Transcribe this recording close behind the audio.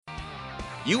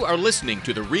You are listening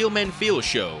to the Real Men Feel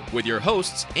Show with your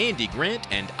hosts Andy Grant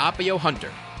and Appio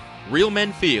Hunter. Real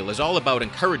Men Feel is all about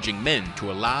encouraging men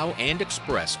to allow and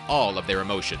express all of their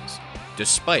emotions.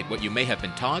 Despite what you may have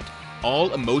been taught,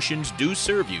 all emotions do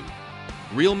serve you.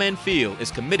 Real Men Feel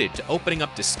is committed to opening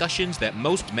up discussions that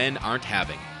most men aren't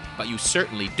having, but you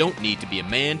certainly don't need to be a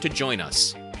man to join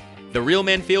us. The Real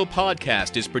Men Feel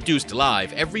podcast is produced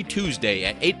live every Tuesday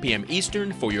at 8 p.m.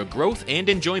 Eastern for your growth and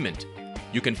enjoyment.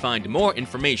 You can find more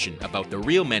information about the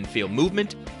Real Men Feel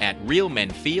movement at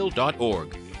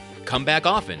realmenfeel.org. Come back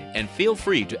often and feel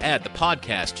free to add the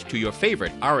podcast to your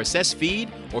favorite RSS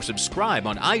feed or subscribe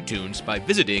on iTunes by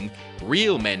visiting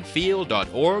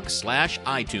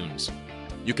realmenfeel.org/iTunes.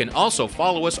 You can also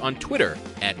follow us on Twitter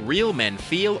at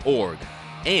realmenfeelorg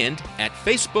and at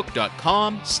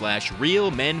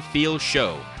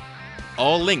facebook.com/realmenfeelshow.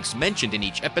 All links mentioned in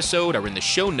each episode are in the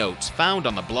show notes found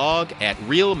on the blog at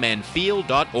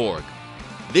realmenfeel.org.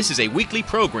 This is a weekly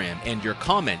program, and your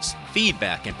comments,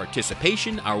 feedback, and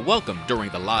participation are welcome during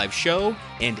the live show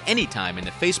and anytime in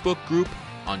the Facebook group,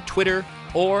 on Twitter,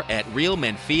 or at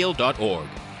realmenfeel.org.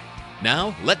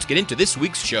 Now, let's get into this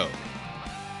week's show.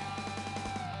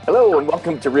 Hello, and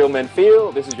welcome to Real Men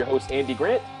Feel. This is your host, Andy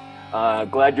Grant.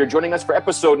 Glad you're joining us for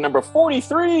episode number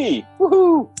 43.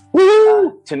 Woohoo!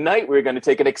 Tonight, we're going to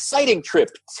take an exciting trip,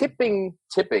 tapping,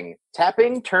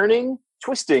 turning,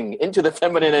 twisting into the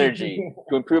feminine energy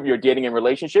to improve your dating and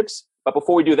relationships. But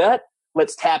before we do that,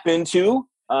 let's tap into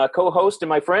co-host and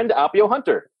my friend, Appio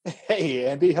Hunter. Hey,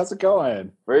 Andy. How's it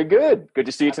going? Very good. Good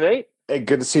to see you tonight. Hey,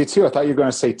 good to see you, too. I thought you were going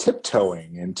to say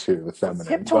tiptoeing into the feminine.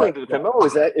 Tiptoeing to the feminine. Oh,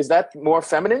 is that more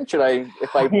feminine? Should I,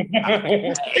 if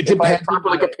I had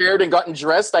properly prepared and gotten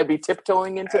dressed, I'd be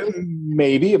tiptoeing into it?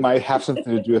 Maybe. It might have something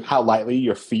to do with how lightly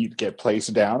your feet get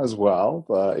placed down as well.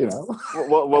 But, you know.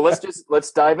 Well,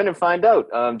 let's dive in and find out.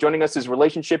 Joining us is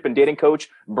relationship and dating coach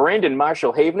Brandon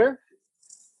Marshall Havener.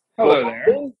 Hello there.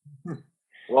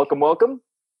 Welcome.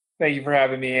 Thank you for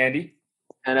having me, Andy.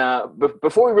 And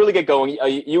before we really get going,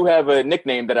 you have a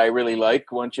nickname that I really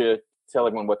like. Why don't you tell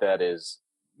everyone what that is?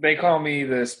 They call me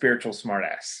the spiritual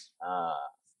smartass.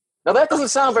 Now, that doesn't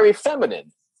sound very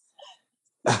feminine.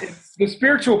 The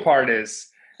spiritual part is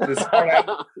the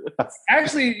smartass.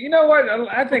 Actually, you know what?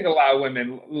 I think a lot of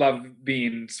women love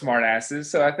being smartasses.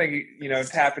 So I think,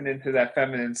 tapping into that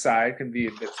feminine side can be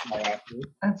a bit smartassy.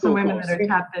 That's the women that are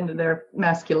tapped into their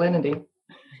masculinity.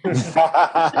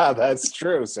 That's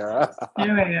true, Sarah.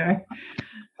 Yeah.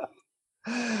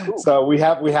 So we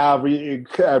have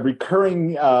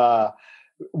recurring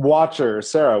watcher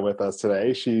Sarah with us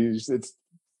today. It's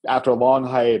after a long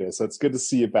hiatus. So it's good to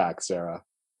see you back, Sarah.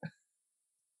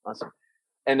 Awesome.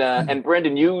 And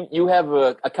Brandon, you have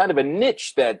a kind of a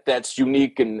niche that's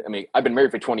unique. And I mean, I've been married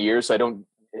for 20 years, so I don't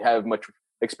have much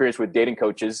experience with dating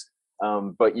coaches.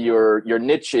 But your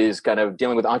niche is kind of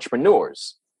dealing with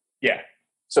entrepreneurs. Yeah.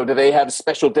 So do they have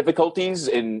special difficulties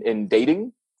in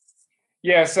dating?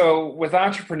 Yeah, so with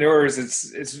entrepreneurs,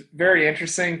 it's very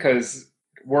interesting because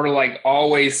we're like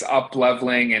always up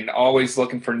leveling and always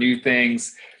looking for new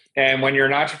things. And when you're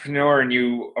an entrepreneur and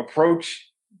you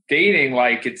approach dating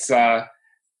like it's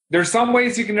there's some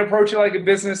ways you can approach it like a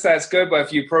business, that's good. But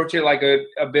if you approach it like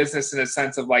a business in a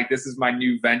sense of like, this is my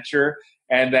new venture,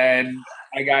 and then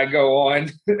I got to go on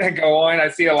and go on. I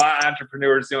see a lot of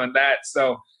entrepreneurs doing that.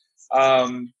 So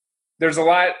there's a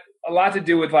lot to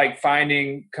do with like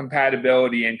finding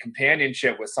compatibility and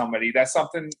companionship with somebody. That's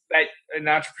something that an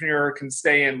entrepreneur can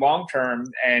stay in long term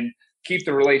and keep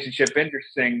the relationship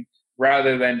interesting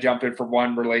rather than jumping from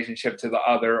one relationship to the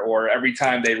other, or every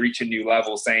time they reach a new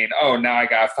level saying, oh, now I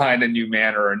got to find a new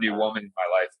man or a new woman in my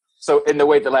life. So in the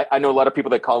way that I know a lot of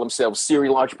people that call themselves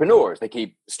serial entrepreneurs, they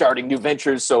keep starting new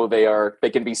ventures so they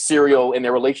can be serial in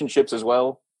their relationships as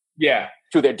well. Yeah.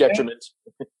 To their detriment.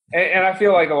 And I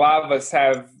feel like a lot of us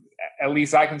have, at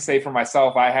least I can say for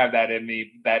myself, I have that in me,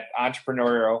 that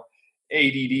entrepreneurial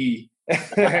ADD.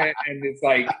 And it's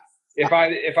like, if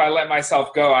I let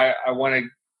myself go, I want to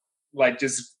like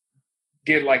just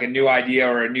get like a new idea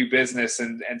or a new business.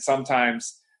 And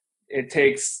sometimes it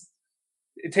takes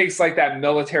like that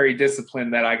military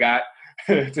discipline that I got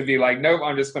to be like, nope,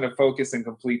 I'm just going to focus and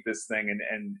complete this thing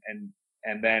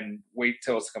and then wait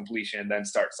till it's completion and then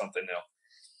start something new.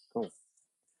 Cool.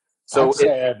 So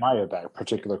I admire that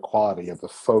particular quality of the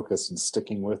focus and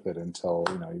sticking with it until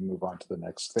you move on to the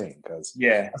next thing. Because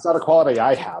that's not a quality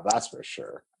I have, that's for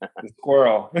sure.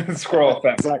 Squirrel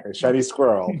effect. Exactly, shiny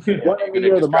squirrel.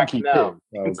 You're the monkey too,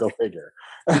 so go figure.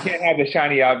 You can't have the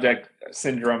shiny object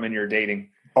syndrome in your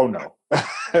dating. Oh no,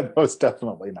 most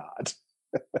definitely not.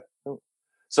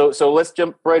 So let's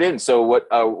jump right in. So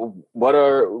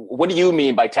what do you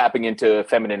mean by tapping into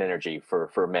feminine energy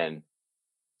for men?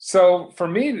 So for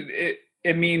me,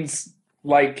 it means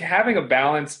like having a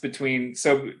balance between,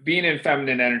 so being in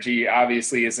feminine energy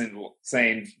obviously isn't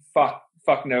saying fuck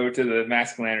no to the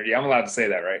masculine energy. I'm allowed to say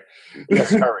that, right? Yes,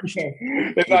 courage.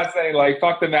 It's not saying like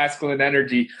fuck the masculine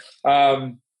energy.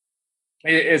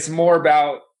 It's more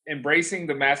about embracing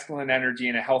the masculine energy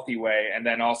in a healthy way, and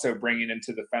then also bringing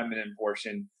into the feminine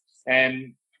portion.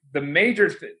 And the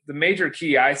major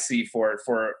key I see for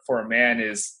a man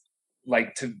is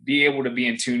like to be able to be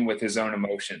in tune with his own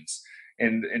emotions,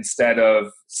 and instead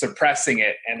of suppressing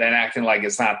it and then acting like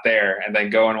it's not there, and then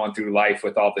going on through life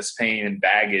with all this pain and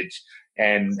baggage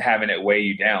and having it weigh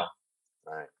you down.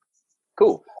 All right.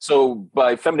 Cool. So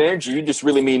by feminine energy, you just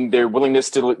really mean their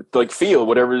willingness to like feel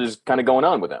whatever is kind of going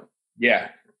on with them. Yeah.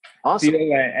 Awesome.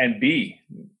 Feel and be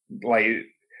like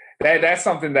that. That's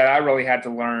something that I really had to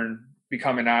learn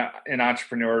becoming an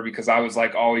entrepreneur, because I was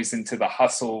like always into the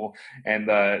hustle and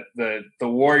the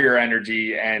warrior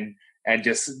energy and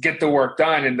just get the work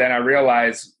done. And then I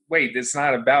realized, wait, it's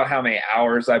not about how many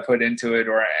hours I put into it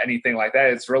or anything like that.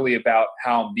 It's really about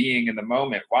how I'm being in the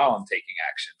moment while I'm taking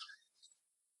action.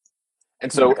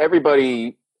 And so I was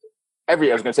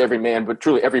going to say every man, but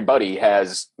truly everybody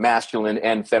has masculine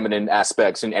and feminine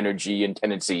aspects and energy and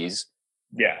tendencies.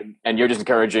 Yeah. And you're just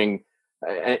encouraging,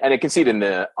 and I can see it in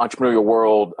the entrepreneurial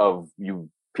world of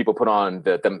people put on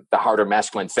the harder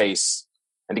masculine face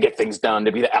and to get things done,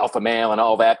 to be the alpha male and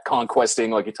all that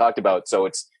conquesting like you talked about. So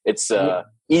it's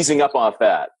easing up off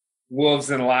that.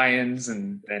 Wolves and lions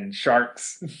and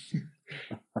sharks.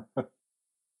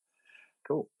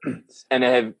 Cool.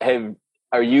 And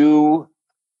are you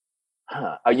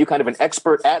kind of an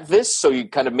expert at this? So you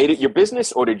kind of made it your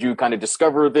business, or did you kind of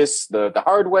discover this the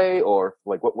hard way, or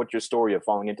like what's your story of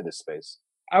falling into this space?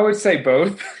 I would say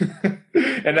both.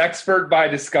 An expert by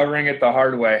discovering it the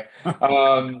hard way.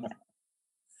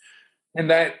 And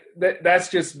that's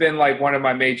just been like one of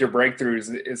my major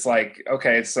breakthroughs. It's like,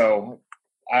 okay, so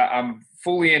I'm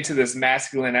fully into this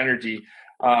masculine energy.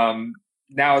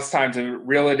 Now it's time to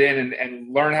reel it in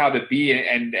and learn how to be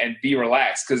and be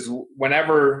relaxed. Because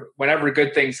whenever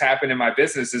good things happen in my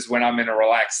business is when I'm in a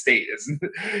relaxed state.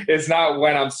 It's not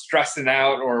when I'm stressing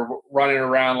out or running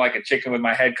around like a chicken with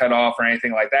my head cut off or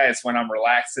anything like that. It's when I'm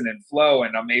relaxed and in flow,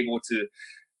 and I'm able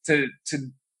to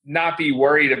not be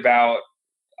worried about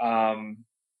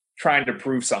trying to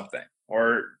prove something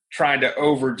or trying to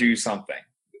overdo something,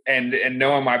 and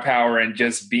knowing my power and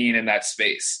just being in that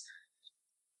space.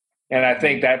 And I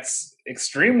think that's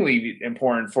extremely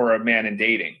important for a man in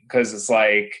dating, because it's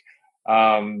like,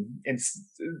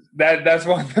 that's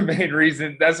one of the main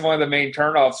reasons. That's one of the main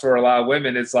turnoffs for a lot of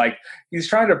women. It's like, he's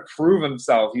trying to prove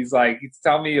himself. He's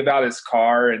telling me about his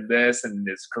car and this and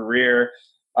his career.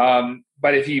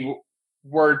 But if he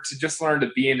were to just learn to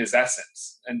be in his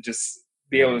essence and just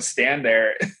be able to stand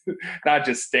there, not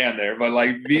just stand there, but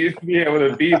like be able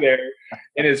to be there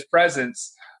in his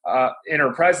presence,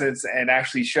 inner presence, and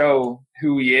actually show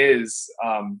who he is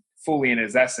fully in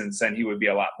his essence, then he would be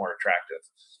a lot more attractive.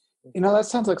 That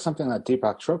sounds like something that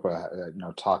Deepak Chopra,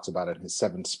 talks about in his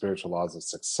 7 spiritual laws of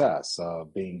success,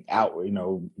 being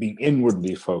being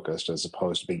inwardly focused as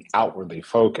opposed to being outwardly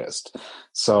focused.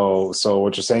 So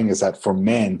what you're saying is that for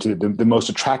men, the most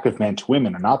attractive men to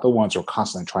women are not the ones who are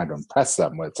constantly trying to impress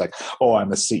them. Where it's like, oh,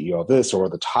 I'm the CEO of this, or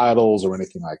the titles, or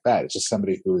anything like that. It's just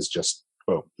somebody who is just,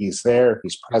 boom, he's there,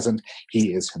 he's present,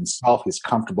 he is himself, he's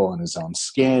comfortable in his own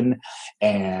skin,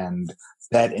 and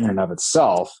that in and of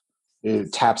itself,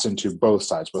 it taps into both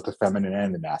sides, both the feminine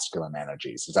and the masculine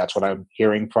energies. Is that what I'm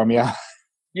hearing from you?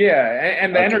 Yeah,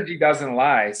 and the energy doesn't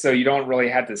lie, so you don't really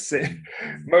have to sit.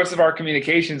 Most of our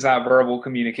communication's not verbal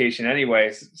communication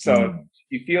anyways, so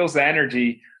you feel the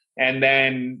energy, and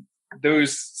then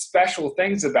those special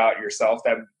things about yourself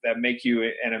that make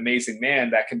you an amazing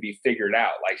man that can be figured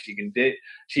out. Like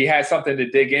she has something to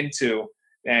dig into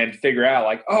and figure out,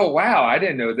 like, oh wow, I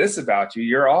didn't know this about you.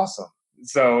 You're awesome.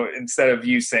 So instead of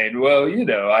you saying, well,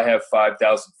 I have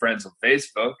 5,000 friends on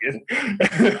Facebook.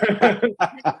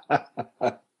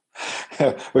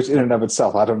 Which in and of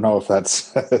itself, I don't know if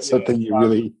that's something you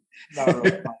really... Not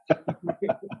really.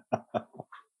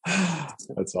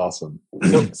 That's awesome.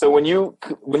 So when you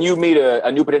meet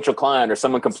a new potential client or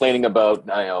someone complaining about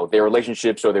their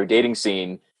relationships or their dating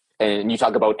scene, and you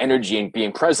talk about energy and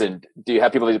being present, do you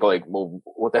have people that go like, well,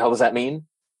 what the hell does that mean?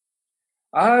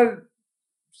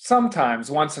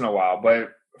 Sometimes, once in a while,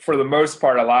 but for the most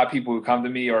part, a lot of people who come to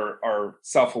me are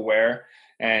self-aware,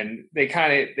 and they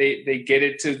they get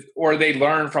it or they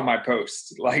learn from my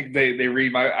posts. Like they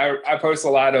read I post a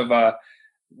lot of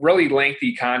really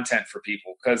lengthy content for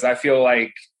people, because I feel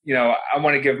like, I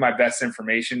want to give my best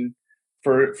information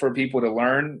for people to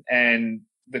learn, and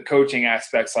the coaching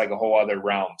aspect's like a whole other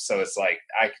realm. So it's like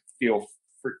I feel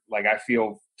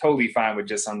totally fine with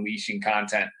just unleashing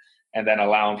content and then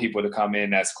allowing people to come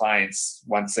in as clients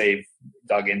once they've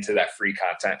dug into that free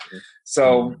content.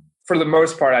 So for the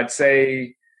most part, I'd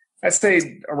say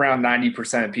around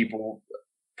 90% of people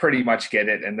pretty much get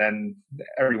it. And then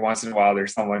every once in a while,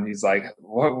 there's someone who's like,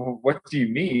 what do you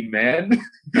mean, man?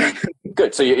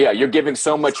 Good. So you're giving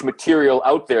so much material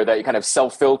out there that you're kind of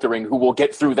self-filtering who will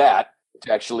get through that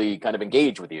to actually kind of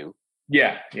engage with you.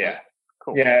 Yeah.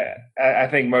 Cool. Yeah, I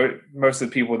think most of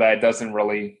the people that it doesn't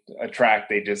really attract,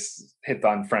 they just hit the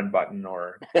unfriend button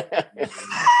or. Yeah,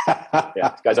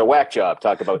 this guy's a whack job.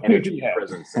 Talk about energy and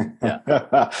presence.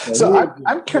 Yeah. So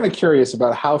I'm kind of curious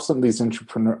about how some of these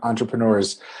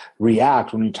entrepreneurs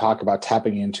react when you talk about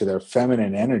tapping into their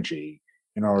feminine energy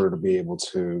in order to be able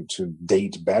to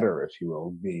date better, if you will,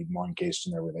 be more engaged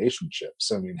in their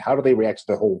relationships. I mean, how do they react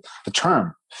to the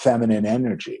term feminine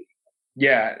energy?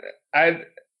 Yeah,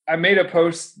 I made a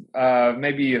post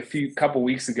maybe couple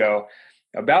weeks ago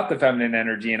about the feminine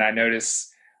energy, and I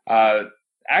noticed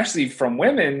actually from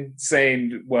women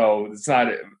saying, well, it's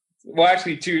not. Well,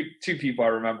 actually, two people I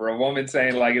remember. A woman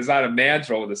saying like it's not a man's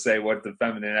role to say what the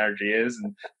feminine energy is,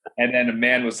 and then a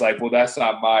man was like, well, that's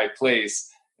not my place.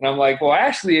 And I'm like, well,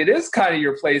 actually, it is kind of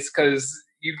your place, because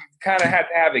you kind of have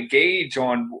to have a gauge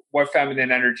on what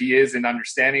feminine energy is and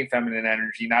understanding feminine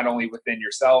energy, not only within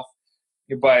yourself,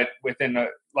 but within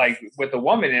with a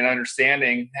woman, and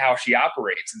understanding how she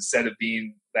operates, instead of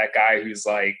being that guy who's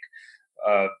like,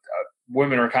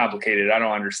 women are complicated, I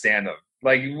don't understand them.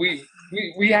 Like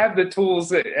we have the tools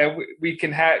that we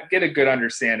can get a good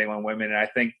understanding on women. And I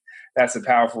think that's a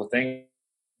powerful thing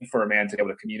for a man to be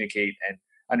able to communicate and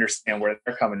understand where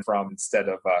they're coming from, instead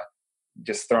of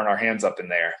just throwing our hands up in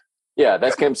there. Yeah,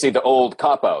 that's Kim. See the old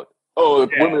cop out. Oh,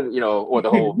 yeah. Women, or the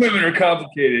whole women are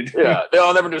complicated. Yeah,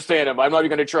 they'll never understand them. I'm not even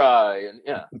going to try. And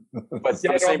but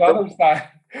yeah,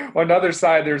 on the other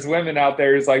side, there's women out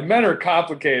there who's like, men are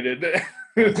complicated.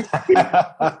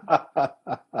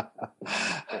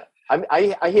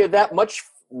 I hear that much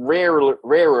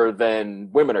rarer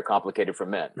than women are complicated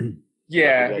from men.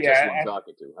 Yeah, That's just who I'm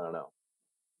talking to. I don't know.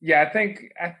 Yeah,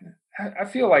 I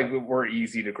feel like we're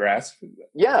easy to grasp.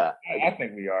 Yeah. I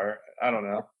think we are. I don't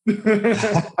know.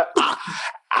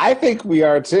 I think we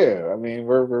are too. I mean,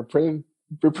 we're pretty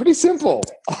simple.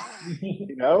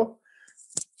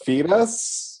 Feed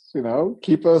us,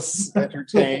 keep us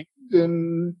entertained,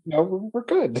 and we're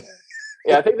good.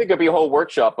 Yeah, I think there could be a whole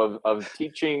workshop of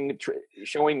teaching,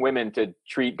 showing women to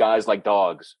treat guys like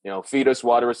dogs. Feed us,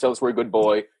 water us, tell us we're a good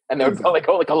boy, and they would probably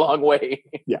go like a long way.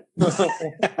 Yeah.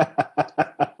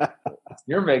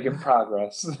 You're making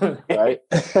progress. Right?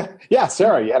 Yeah,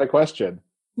 Sarah, you had a question.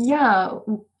 Yeah.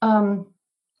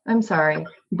 I'm sorry.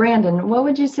 Brandon, what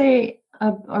would you say,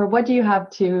 or what do you have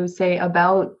to say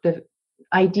about the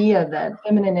idea that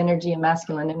feminine energy and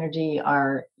masculine energy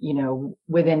are,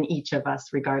 within each of us,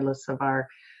 regardless of our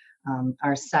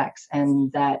sex,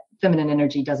 and that feminine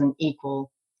energy doesn't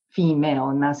equal female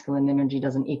and masculine energy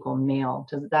doesn't equal male?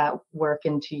 Does that work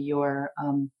into your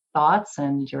thoughts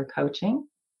and your coaching?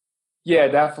 Yeah,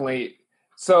 definitely.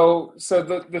 So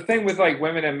the thing with like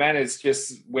women and men is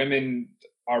just women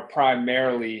are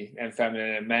primarily and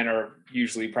feminine, and men are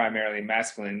usually primarily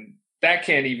masculine. That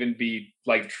can't even be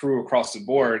like true across the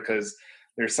board, because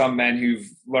there's some men who've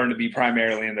learned to be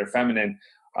primarily in their feminine.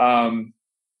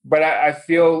 But I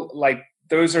feel like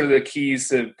those are the keys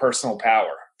to personal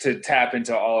power, to tap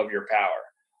into all of your power.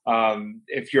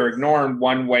 If you're ignoring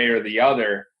one way or the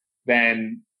other,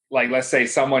 then like, let's say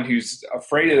someone who's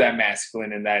afraid of that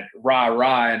masculine and that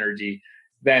rah energy,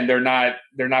 then they're not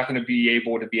going to be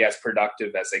able to be as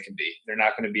productive as they can be. They're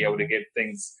not going to be able to get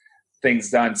things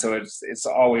done. So it's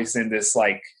always in this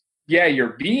like, yeah,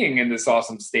 you're being in this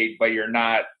awesome state, but you're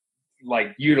not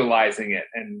like utilizing it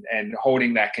and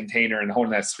holding that container and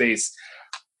holding that space.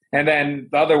 And then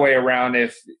the other way around,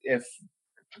 if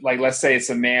like, let's say it's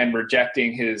a man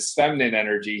rejecting his feminine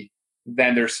energy,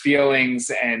 then there's feelings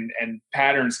and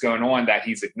patterns going on that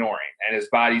he's ignoring, and his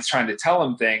body's trying to tell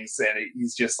him things, and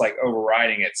he's just like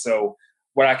overriding it. So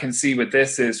what I can see with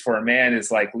this is, for a man,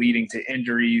 is like leading to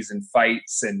injuries and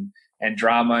fights and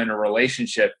drama in a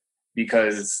relationship,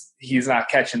 because he's not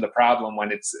catching the problem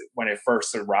when it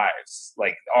first arrives.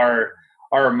 Like our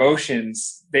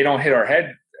emotions, they don't hit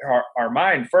our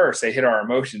mind first, they hit our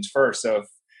emotions first. So if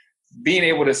being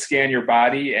able to scan your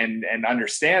body and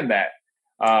understand that,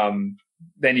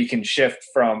 then you can shift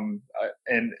from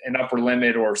an upper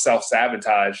limit or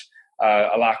self-sabotage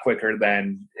a lot quicker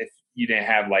than if you didn't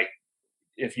have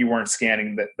if you weren't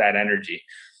scanning that energy.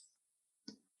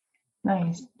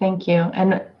 Nice. Thank you.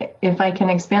 And if I can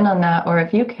expand on that, or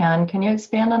if you can you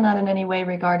expand on that in any way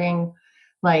regarding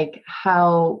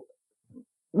how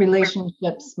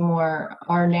relationships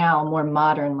are now more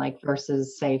modern,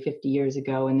 versus say 50 years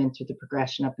ago, and then through the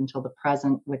progression up until the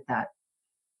present with that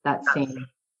same.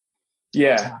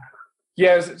 Yeah.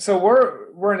 So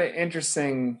we're in an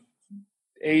interesting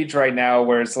age right now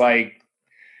where it's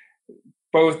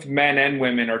both men and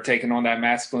women are taking on that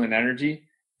masculine energy,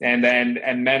 and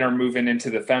men are moving into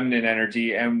the feminine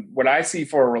energy. And what I see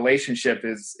for a relationship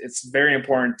is it's very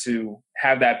important to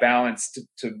have that balance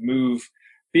to move,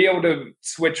 be able to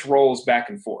switch roles back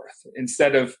and forth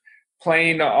instead of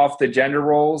playing off the gender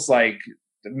roles. Like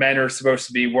men are supposed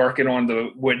to be working on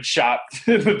the wood shop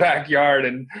in the backyard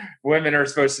and women are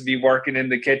supposed to be working in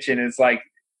the kitchen. It's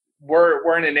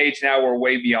we're in an age now where we're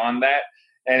way beyond that.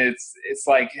 And it's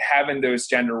like having those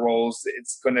gender roles,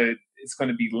 it's going to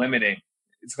be limiting.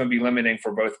 It's going to be limiting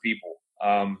for both people.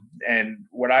 And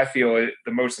what I feel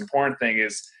the most important thing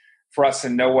is for us to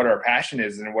know what our passion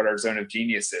is and what our zone of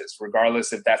genius is,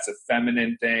 regardless if that's a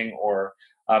feminine thing or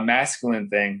a masculine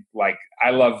thing.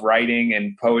 I love writing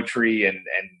and poetry and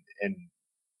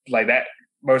like that.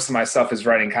 Most of my stuff is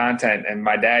writing content. And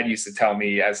my dad used to tell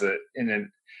me at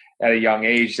a young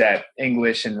age that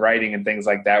English and writing and things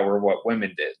like that were what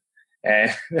women did.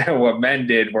 And what men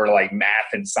did were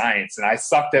math and science. And I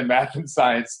sucked at math and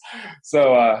science.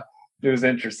 So it was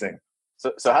interesting.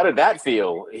 So how did that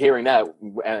feel, hearing that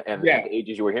and the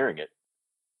ages you were hearing it?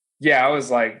 Yeah, I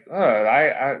was I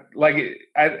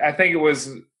think it was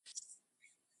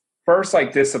first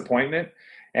disappointment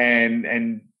and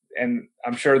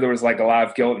I'm sure there was a lot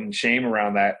of guilt and shame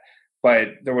around that.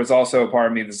 But there was also a part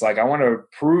of me that's I want to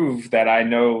prove that I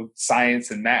know science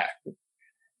and math.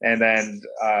 And then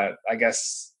I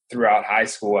guess throughout high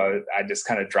school, I just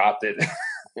kind of dropped it.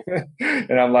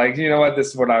 And I'm you know what, this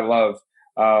is what I love.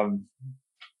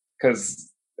 Because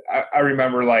I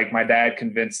remember my dad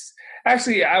convinced,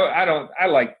 actually, I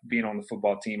like being on the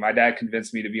football team. My dad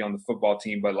convinced me to be on the football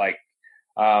team, but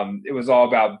it was all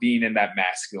about being in that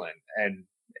masculine and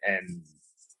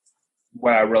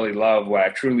what I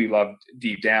truly loved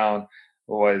deep down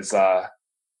was, I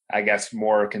guess,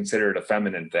 more considered a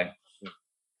feminine thing.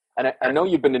 And I know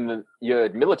you've been in your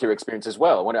military experience as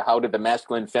well. I wonder, how did the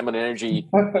masculine, feminine energy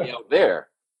be out there?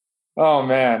 Oh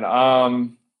man,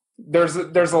 there's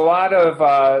a lot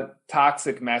of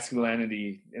toxic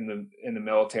masculinity in the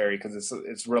military because it's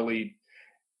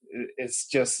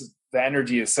just the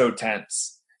energy is so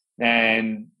tense.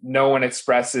 And no one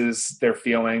expresses their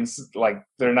feelings.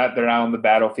 They're not on the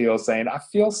battlefield saying, I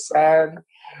feel sad.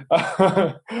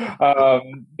 No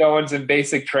one's in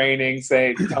basic training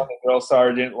telling the drill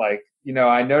sergeant, I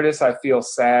notice I feel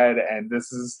sad. And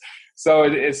this is, so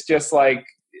it's just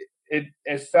it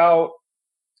felt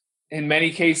in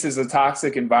many cases a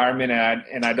toxic environment.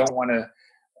 And I don't want to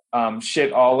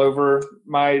shit all over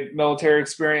my military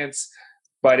experience,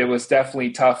 but it was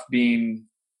definitely tough being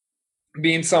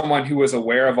someone who was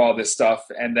aware of all this stuff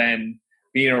and then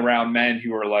being around men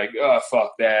who were oh,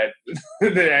 fuck that.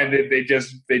 And they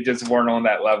just weren't on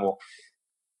that level.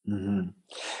 Mm-hmm.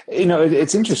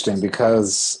 It's interesting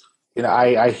because,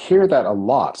 I hear that a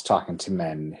lot talking to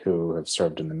men who have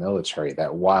served in the military,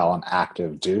 that while on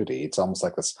active duty, it's almost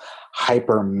like this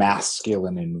hyper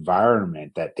masculine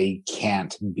environment that they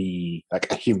can't be like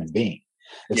a human being.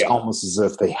 It's almost as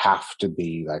if they have to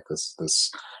be like this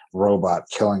robot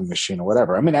killing machine or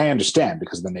whatever. I mean, I understand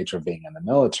because of the nature of being in the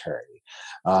military.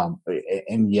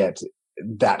 And yet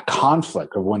that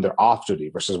conflict of when they're off duty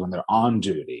versus when they're on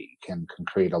duty can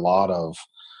create a lot of,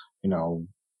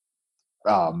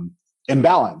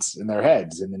 imbalance in their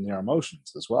heads and in their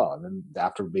emotions as well. And then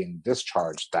after being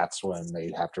discharged, that's when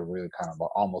they have to really kind of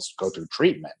almost go through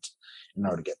treatment in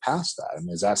order to get past that. I mean,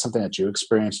 is that something that you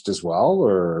experienced as well,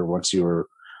 or or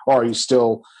are you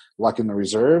still in the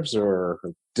reserves or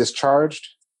discharged?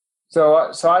 So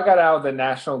I got out of the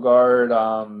National Guard.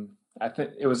 I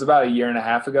think it was about 1.5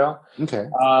 years ago. Okay.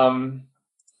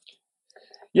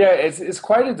 Yeah, it's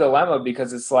quite a dilemma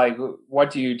because it's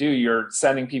what do? You're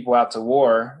sending people out to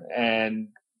war, and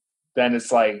then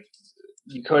it's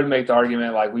you could make the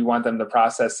argument we want them to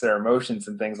process their emotions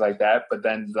and things like that, but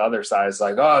then the other side is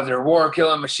oh, they're war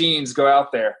killing machines, go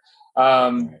out there.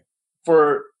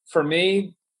 For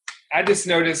me, I just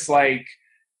noticed it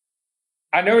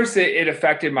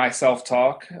affected my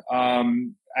self-talk.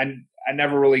 And I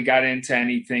never really got into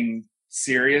anything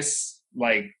serious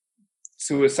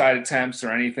suicide attempts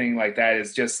or anything like that.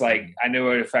 It's just I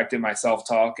knew it affected my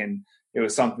self-talk, and it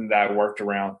was something that I worked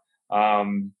around.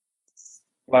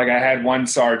 Like I had one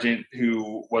sergeant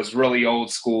who was really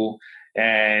old school,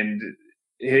 and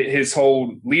his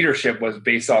whole leadership was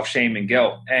based off shame and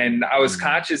guilt. And I was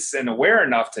conscious and aware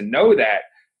enough to know that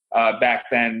back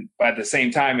then, but at the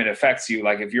same time, it affects you.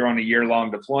 Like if you're on a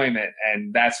year-long deployment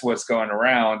and that's what's going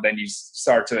around, then you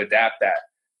start to adapt that.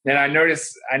 And I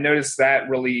noticed that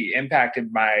really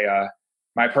impacted my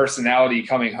my personality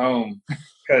coming home,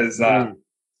 because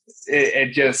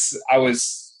it just I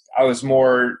was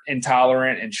more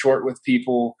intolerant and short with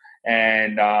people,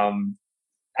 and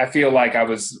I feel like I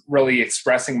was really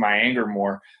expressing my anger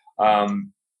more.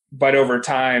 But over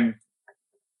time,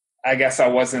 I guess I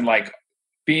wasn't like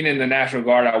being in the National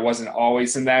Guard. I wasn't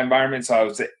always in that environment, so I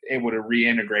was able to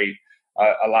reintegrate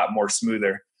a lot more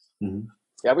smoother.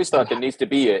 Yeah, I always thought there needs to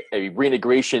be a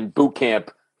reintegration boot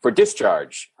camp for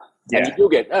discharge. Yeah. And you do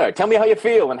get, tell me how you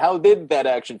feel and how did that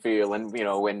action feel? And,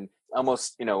 when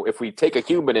almost, if we take a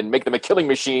human and make them a killing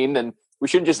machine, then we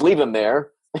shouldn't just leave them there.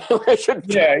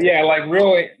 Yeah, like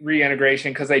real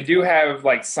reintegration, because they do have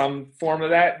like some form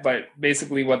of that, but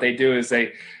basically what they do is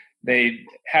they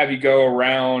have you go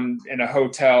around in a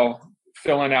hotel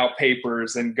filling out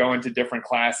papers and going to different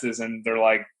classes, and they're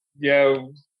like,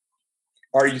 yo,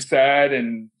 are you sad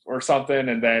or something?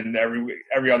 And then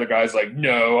every other guy's like,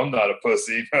 no, I'm not a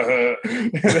pussy.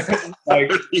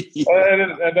 Like,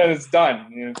 and then it's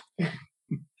done.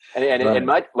 And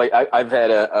I've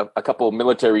had a couple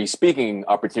military speaking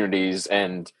opportunities,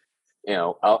 and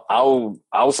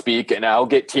I'll speak and I'll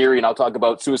get teary and I'll talk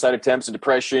about suicide attempts and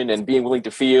depression and being willing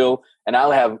to feel. And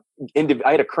I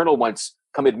had a colonel once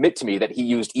come admit to me that he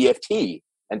used EFT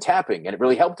and tapping, and it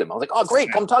really helped him. I was like, oh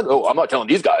great, come talk. Oh, I'm not telling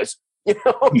these guys.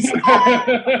 Come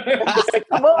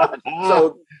on.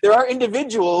 So there are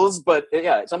individuals, but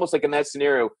yeah, it's almost like in that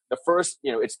scenario, the first,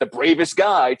 it's the bravest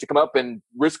guy to come up and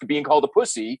risk being called a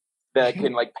pussy that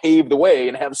can like pave the way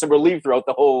and have some relief throughout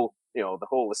the whole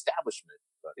establishment.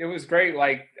 But it was great.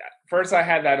 Like first I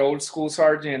had that old school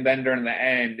sergeant, and then during the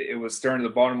end, it was during the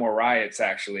Baltimore riots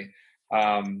actually.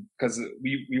 Cause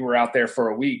we were out there for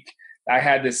a week. I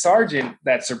had this sergeant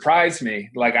that surprised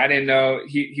me. Like I didn't know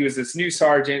he was this new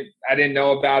sergeant. I didn't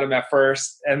know about him at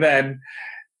first. And then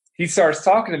he starts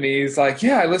talking to me. He's like,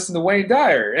 yeah, I listened to Wayne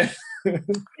Dyer. And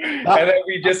then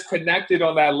we just connected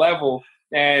on that level.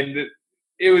 And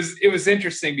it was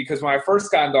interesting because when I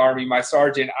first got in the Army, my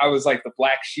sergeant, I was like the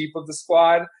black sheep of the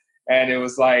squad. And it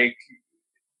was like,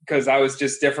 because I was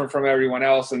just different from everyone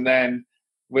else. And then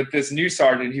with this new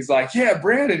sergeant, he's like, yeah,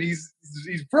 Brandon, he's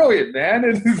brilliant, man.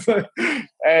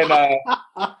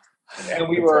 And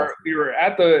we were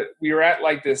at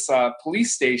like this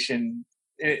police station,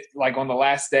 like on the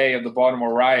last day of the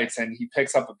Baltimore riots, and he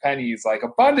picks up a penny. He's like,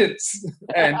 abundance.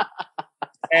 And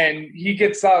he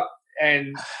gets up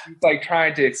and he's like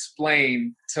trying to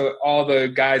explain to all the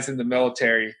guys in the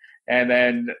military. And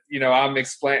then, I'm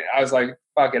explaining, I was like,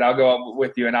 fuck it, I'll go up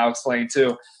with you and I'll explain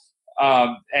too.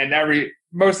 And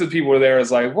most of the people were there was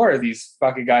like, what are these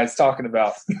fucking guys talking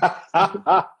about?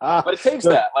 But it takes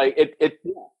that. Like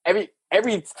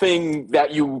everything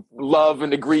that you love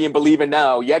and agree and believe in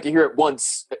now, you have to hear it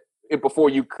once before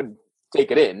you could take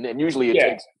it in. And usually it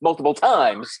takes multiple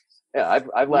times. Yeah,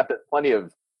 I've laughed at plenty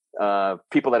of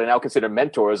people that are now considered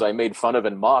mentors I made fun of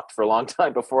and mocked for a long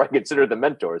time before I considered them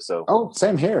mentors. So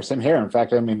same here. In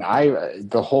fact, I mean,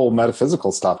 the whole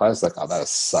metaphysical stuff, I was like, oh, that is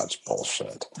such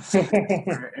bullshit.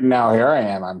 And now here I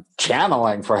am, I'm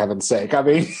channeling, for heaven's sake. I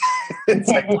mean, it's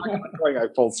like going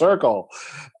like full circle.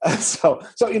 So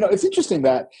it's interesting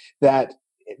that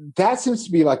seems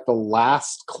to be like the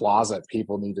last closet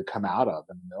people need to come out of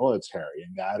in the military,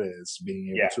 and that is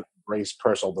being able to embrace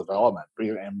personal development,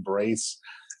 embrace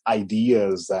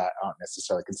ideas that aren't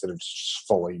necessarily considered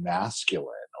fully masculine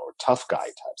or tough guy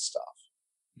type stuff.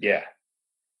 Yeah.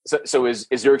 So is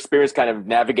your experience kind of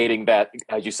navigating that,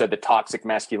 as you said, the toxic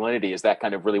masculinity, is that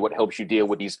kind of really what helps you deal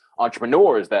with these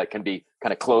entrepreneurs that can be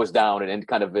kind of closed down and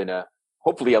kind of in a,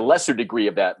 hopefully a lesser degree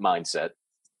of that mindset?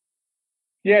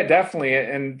 Yeah, definitely.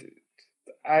 And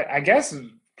I guess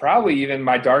probably even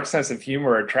my dark sense of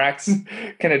humor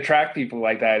can attract people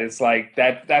like that. It's like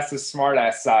that's the smart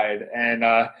ass side. And,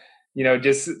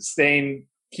 just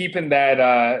keeping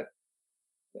that,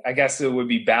 I guess it would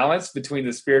be balanced between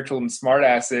the spiritual and smart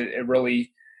ass. It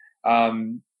really,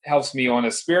 helps me on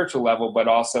a spiritual level, but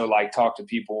also like talk to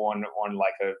people on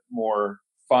like a more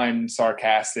fun,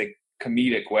 sarcastic,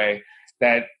 comedic way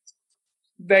that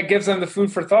gives them the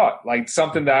food for thought. Like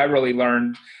something that I really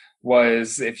learned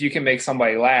was if you can make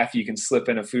somebody laugh, you can slip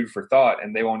in a food for thought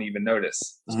and they won't even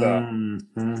notice. So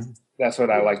that's what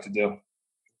I like to do.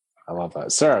 I love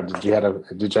that. Sarah, did you have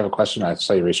a question? I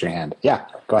saw you raise your hand. Yeah,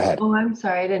 go ahead. Oh, I'm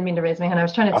sorry. I didn't mean to raise my hand. I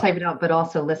was trying to type it out, but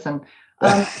also listen.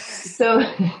 So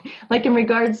like in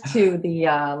regards to the,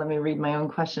 let me read my own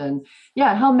question.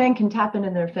 Yeah, how men can tap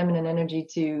into their feminine energy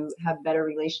to have better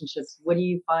relationships. What do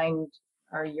you find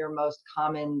are your most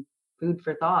common food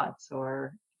for thoughts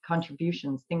or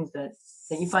contributions, things that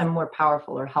you find more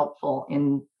powerful or helpful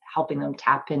in helping them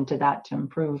tap into that to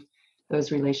improve those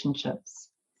relationships?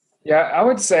 Yeah, I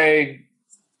would say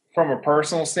from a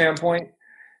personal standpoint,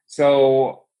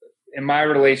 so in my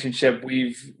relationship,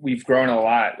 we've grown a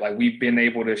lot. Like we've been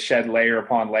able to shed layer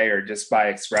upon layer just by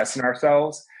expressing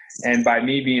ourselves, and by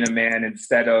me being a man,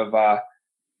 instead of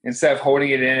holding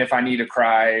it in if I need to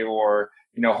cry, or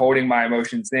holding my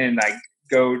emotions in, I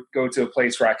go to a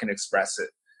place where I can express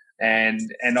it, and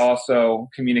also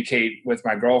communicate with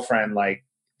my girlfriend, like,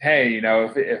 hey,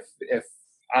 if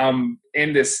I'm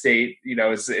in this state,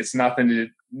 it's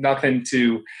nothing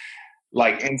to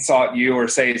like insult you or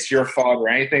say it's your fault or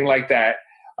anything like that.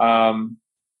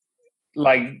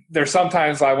 Like there's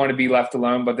sometimes I want to be left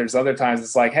alone, but there's other times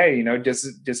it's like, hey,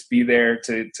 just be there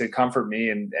to comfort me,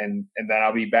 and then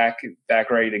I'll be back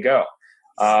ready to go.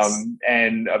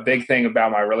 And a big thing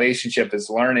about my relationship is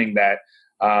learning that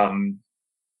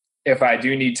if I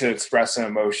do need to express an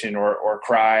emotion or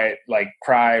cry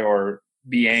or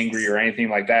be angry or anything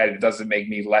like that, it doesn't make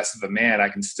me less of a man. I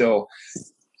can still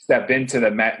step into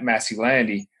the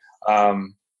masculinity.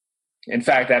 In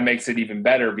fact, that makes it even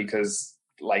better, because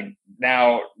like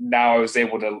now I was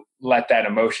able to let that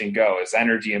emotion go. It's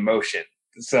energy in motion.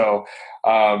 So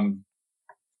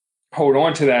hold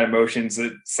on to that emotions.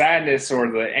 The sadness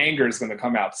or the anger is going to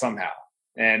come out somehow.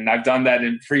 And I've done that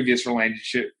in previous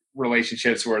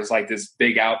relationships where it's like this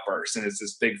big outburst and it's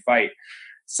this big fight.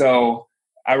 So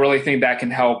I really think that can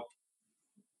help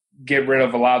get rid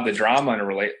of a lot of the drama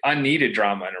unneeded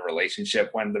drama in a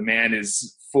relationship, when the man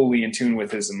is fully in tune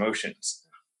with his emotions.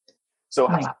 So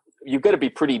you've got to be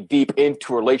pretty deep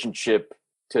into a relationship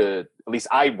to, at least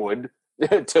I would,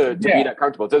 to be that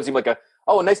comfortable. It doesn't seem like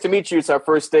nice to meet you. It's our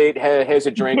first date. Here's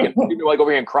a drink. And maybe like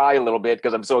over here and cry a little bit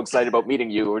because I'm so excited about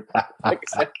meeting you.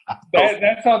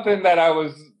 That's something that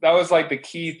was like the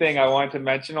key thing I wanted to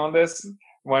mention on this,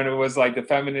 when it was like the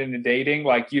feminine and dating.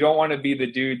 Like, you don't want to be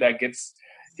the dude that gets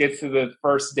to the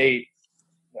first date,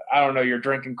 I don't know, you're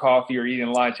drinking coffee or eating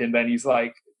lunch, and then he's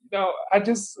like, I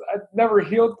never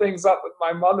healed things up with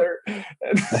my mother.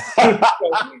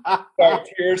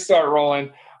 Tears start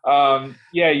rolling.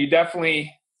 You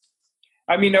definitely,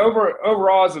 I mean,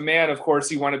 overall as a man, of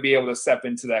course, you want to be able to step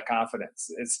into that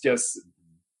confidence. It's just,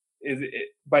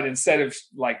 but instead of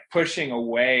like pushing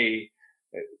away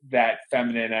that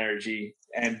feminine energy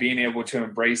and being able to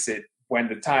embrace it when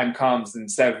the time comes,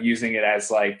 instead of using it as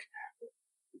like,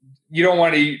 you don't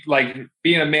want to, like,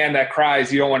 being a man that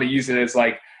cries, you don't want to use it as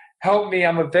like, help me,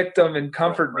 I'm a victim and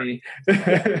comfort me. You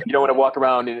don't want to walk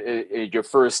around in your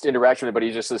first interaction with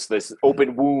anybody, just this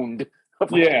open wound.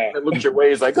 That looks your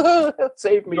way, is like,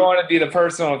 save me. You don't want to be the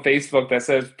person on Facebook that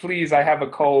says, please, I have a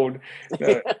cold.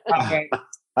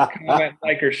 Comment,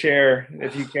 like, or share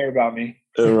if you care about me.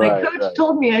 My coach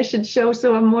told me I should show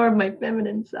some more of my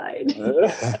feminine side.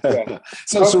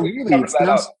 So really, it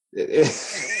sounds,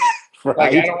 right?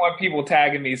 Like, I don't want people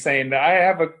tagging me saying that I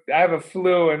have a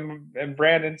flu, and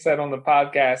Brandon said on the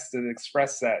podcast to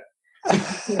express that.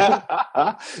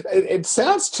 It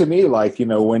sounds to me like,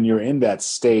 when you're in that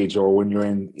stage, or when you're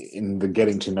in the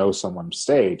getting to know someone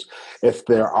stage, if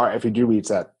you do reach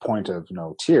that point of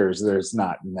tears, there's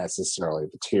not necessarily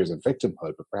the tears of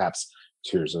victimhood, but perhaps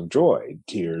tears of joy,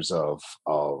 tears of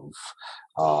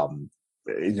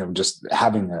just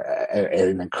having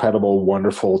an incredible,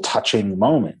 wonderful, touching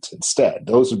moment instead.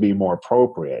 Those would be more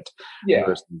appropriate. Yeah.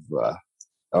 Versus,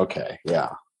 okay. Yeah.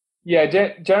 Yeah.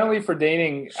 Generally for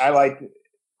dating, I like.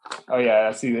 Oh yeah,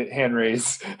 I see the hand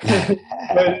raised.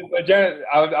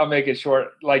 I'll make it short.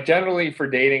 Like, generally for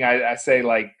dating, I say,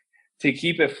 like, to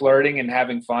keep it flirting and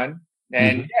having fun.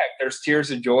 And there's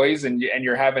tears of joys and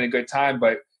you're having a good time,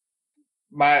 but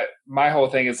my whole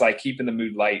thing is like keeping the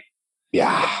mood light.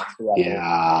 Yeah,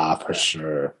 for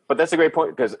sure. But that's a great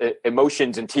point, because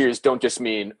emotions and tears don't just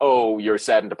mean, you're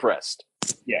sad and depressed.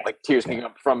 Yeah, like tears coming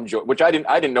up from joy, which I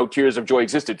didn't know tears of joy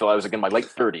existed till I was in my late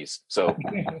 30s. So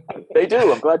they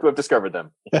do. I'm glad to have discovered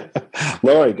them.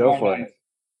 Lori, go for it.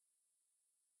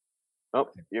 Oh,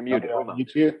 you're muted. You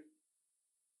too.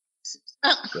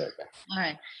 Oh, all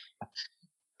right.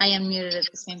 I am muted at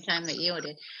the same time that you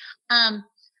did.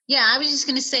 I was just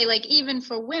going to say, like, even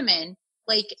for women,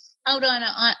 like, out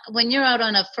when you're out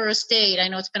on a first date, I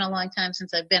know it's been a long time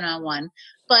since I've been on one,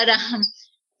 but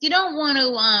you don't want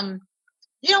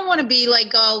to be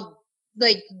like all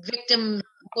like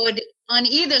victimhood on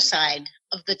either side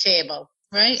of the table,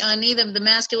 right? On either the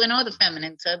masculine or the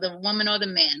feminine, so the woman or the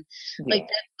man. Like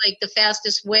that's like the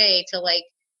fastest way to like,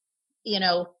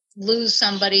 lose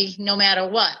somebody no matter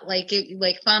what. Like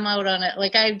if I'm out on it,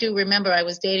 like I do remember I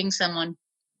was dating someone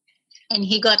and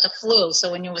he got the flu.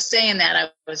 So when you were saying that, I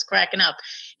was cracking up.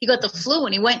 He got the flu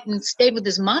and he went and stayed with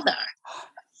his mother.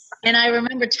 And I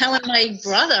remember telling my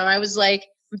brother, I was like,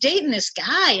 I'm dating this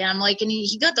guy. And I'm like, and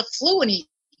he got the flu and he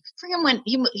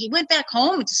went back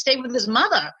home to stay with his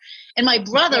mother. And my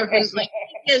brother, who's like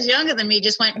years younger than me,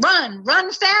 just went,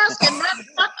 run fast and run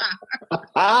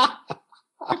far.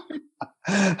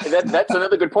 That's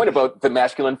another good point about the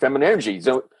masculine feminine energy.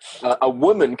 So a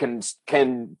woman can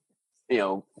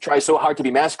try so hard to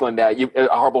be masculine that a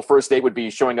horrible first date would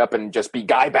be showing up and just be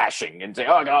guy bashing and say,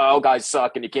 oh, guys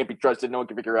suck and you can't be trusted. No one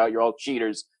can figure out you're all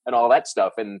cheaters and all that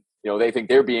stuff. And, they think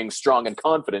they're being strong and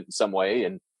confident in some way.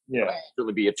 And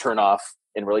certainly be a turnoff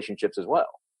in relationships as well.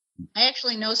 I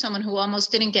actually know someone who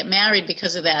almost didn't get married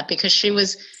because of that, because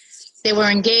they were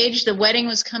engaged. The wedding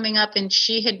was coming up and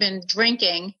she had been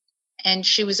drinking and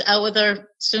she was out with her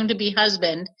soon to be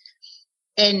husband.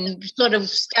 And sort of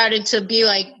started to be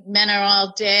like, men are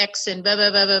all dicks and blah,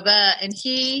 blah, blah, blah, blah. And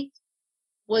he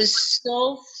was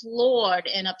so floored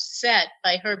and upset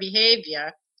by her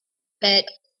behavior that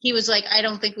he was like, I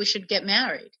don't think we should get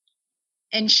married.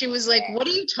 And she was like, what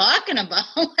are you talking about?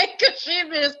 Like, she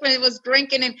was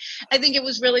drinking. And I think it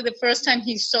was really the first time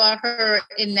he saw her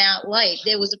in that light.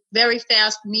 There was a very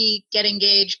fast me get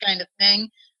engaged kind of thing.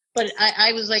 But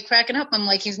I was like cracking up. I'm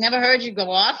like, he's never heard you go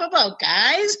off about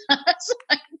guys. So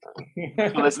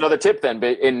that's another tip then.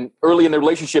 But early in the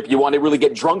relationship, you want to really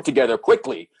get drunk together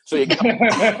quickly. So you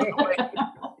that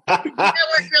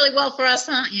worked really well for us,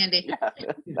 huh, Andy? Yeah,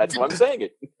 that's what I'm saying.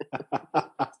 It.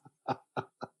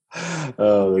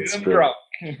 Oh, that's great.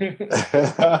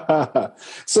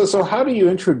 So how do you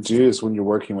introduce when you're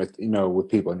working with with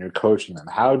people and you're coaching them?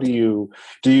 How do you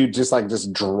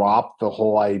just drop the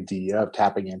whole idea of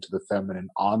tapping into the feminine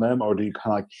on them, or do you kind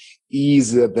of like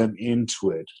ease them into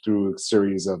it through a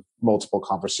series of multiple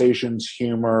conversations,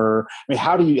 humor? I mean,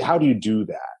 how do you do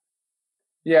that?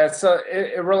 Yeah, so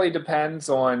it really depends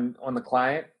on the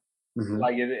client. Mm-hmm.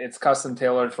 Like it's custom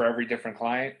tailored for every different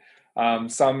client.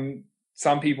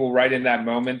 Some people right in that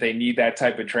moment, they need that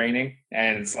type of training.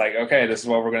 And it's like, okay, this is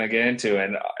what we're going to get into.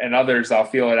 And others, I'll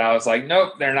feel it out. It's like,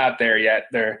 nope, they're not there yet.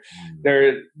 They're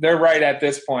right at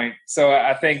this point. So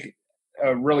I think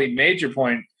a really major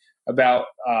point about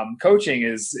coaching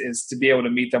is to be able to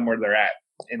meet them where they're at.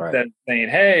 Instead of saying,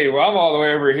 hey, well, I'm all the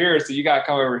way over here, so you got to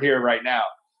come over here right now.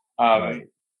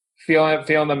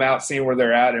 Feeling them out, seeing where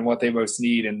they're at and what they most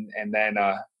need, and then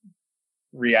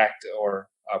react or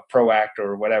proact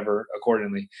or whatever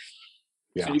accordingly.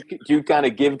 Yeah. So you kind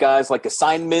of give guys like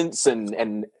assignments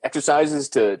and exercises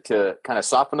to kind of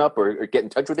soften up or get in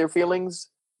touch with their feelings?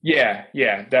 Yeah,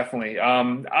 definitely.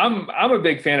 I'm a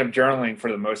big fan of journaling for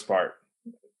the most part.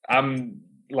 That's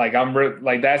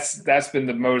been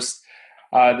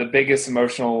the biggest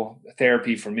emotional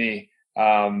therapy for me.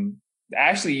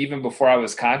 Actually, even before I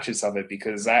was conscious of it,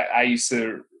 because I used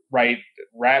to write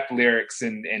rap lyrics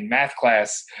in math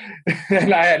class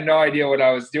and I had no idea what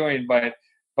I was doing, but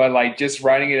like just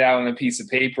writing it out on a piece of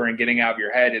paper and getting out of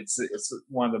your head, it's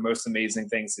one of the most amazing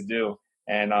things to do.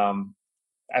 And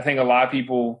I think a lot of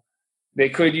people, they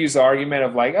could use the argument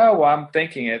of like, oh, well, I'm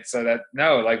thinking it. So that,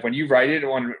 no, like when you write it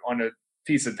on a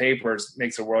piece of paper, it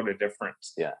makes a world of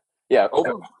difference. Yeah. Yeah.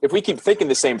 If we keep thinking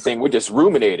the same thing, we're just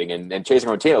ruminating and chasing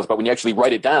our own tails. But when you actually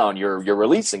write it down, you're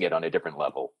releasing it on a different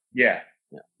level. Yeah.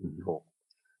 Cool.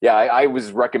 Yeah, I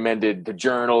was recommended to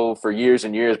journal for years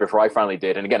and years before I finally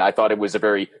did. And again, I thought it was a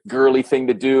very girly thing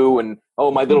to do. And,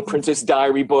 oh, my little princess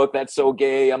diary book, that's so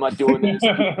gay. I'm not doing this.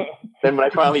 Then when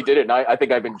I finally did it, and I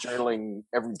think I've been journaling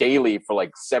daily for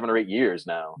like 7 or 8 years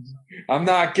now. I'm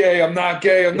not gay. I'm not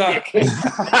gay. I'm not gay.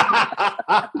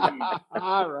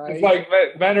 All right. It's like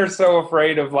men are so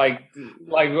afraid of like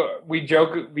we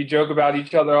joke about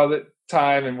each other all the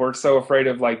time, and we're so afraid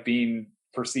of like being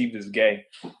perceived as gay.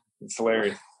 It's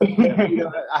hilarious.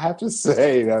 I have to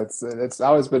say it's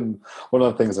always been one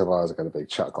of the things I've always got a big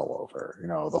chuckle over,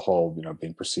 the whole,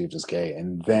 being perceived as gay.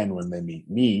 And then when they meet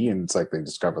me and it's like they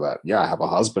discover that, I have a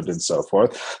husband and so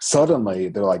forth, suddenly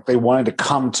they're like, they wanted to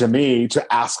come to me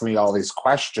to ask me all these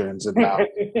questions about,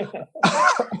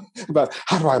 about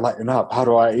how do I lighten up? How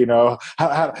do I, it's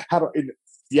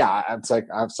like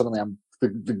I'm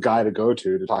the guy to go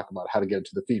to talk about how to get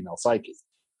into the female psyche.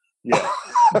 Yeah.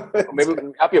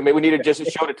 maybe we need just a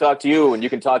show to talk to you, and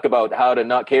you can talk about how to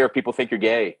not care if people think you're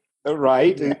gay.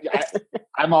 Right.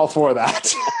 I'm all for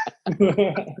that.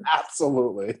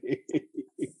 Absolutely.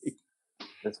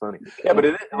 That's funny. Yeah, but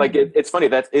it's funny.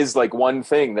 That is like one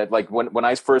thing that like when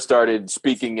I first started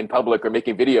speaking in public or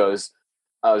making videos,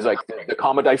 I was like the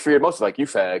comment I feared most was like, you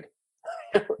fag.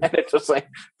 And it's just like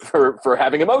for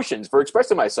having emotions, for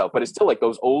expressing myself, but it's still like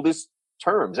those oldest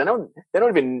terms. They don't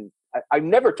even. I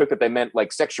never took that they meant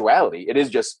like sexuality. It is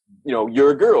just,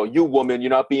 you're a girl, you woman, you're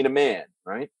not being a man,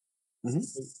 right?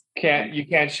 Mm-hmm. You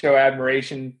can't show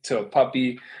admiration to a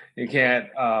puppy. You can't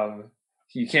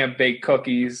bake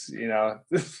cookies.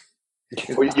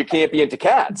 Or you can't be into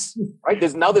cats, right?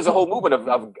 There's a whole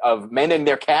movement of men and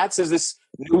their cats. Is this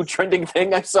new trending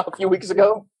thing I saw a few weeks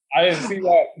ago? I didn't see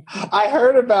that. I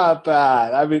heard about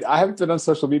that. I mean, I haven't been on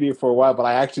social media for a while, but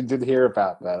I actually did hear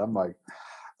about that. I'm like,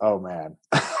 oh man,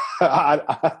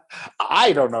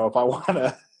 I don't know if I want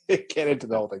to get into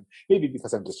the whole thing. Maybe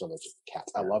because I'm just allergic to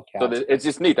cats. I love cats. So it's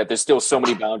just neat that there's still so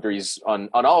many boundaries on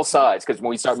all sides. Because when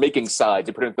we start making sides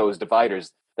and putting those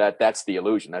dividers, that's the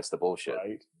illusion. That's the bullshit.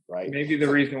 Right. Maybe the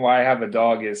reason why I have a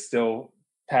dog is still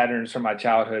patterns from my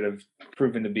childhood of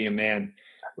proving to be a man.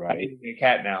 Right. I need to be a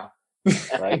cat now.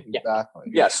 Right. Exactly.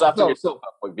 Yeah. Soften yourself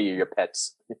up would be your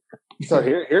pets. So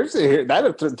here's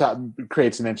that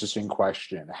creates an interesting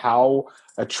question. How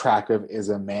attractive is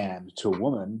a man to a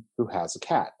woman who has a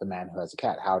cat? The man who has a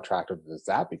cat, how attractive does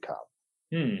that become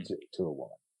to a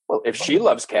woman? Well, if she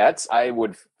loves cats, I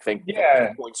would think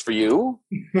points for you.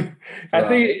 I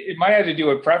think it might have to do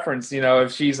with preference.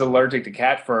 If she's allergic to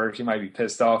cat fur, she might be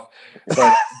pissed off.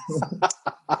 But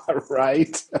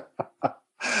right.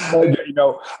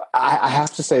 I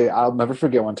have to say, I'll never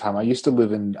forget one time. I used to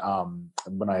live in,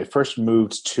 when I first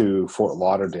moved to Fort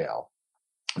Lauderdale,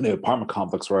 the apartment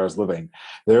complex where I was living,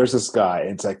 there's this guy,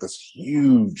 and it's like this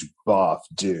huge buff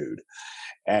dude.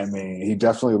 I mean, he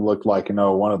definitely looked like,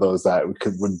 one of those that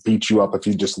would beat you up if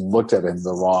you just looked at him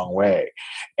the wrong way.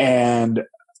 And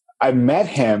I met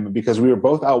him because we were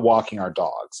both out walking our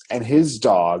dogs, and his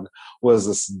dog was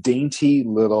this dainty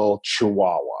little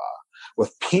Chihuahua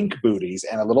with pink booties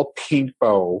and a little pink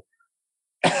bow.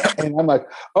 And I'm like,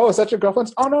 oh, is that your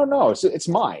girlfriend's? Oh, no, it's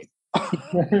mine.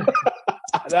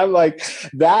 And I'm like,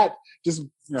 that just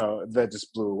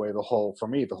blew away the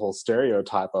whole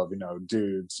stereotype of,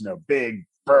 dudes, big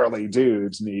burly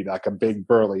dudes need like a big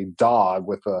burly dog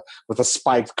with a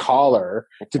spiked collar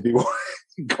to be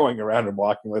going around and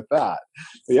walking with that.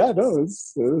 But yeah, no,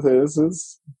 it's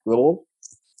his little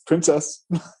princess.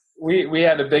 We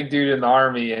had a big dude in the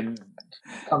Army, and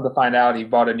come to find out he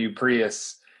bought a new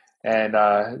Prius. And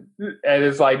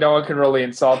it's like no one can really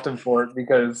insult him for it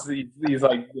because he's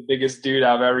like the biggest dude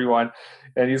out of everyone.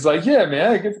 And he's like, yeah,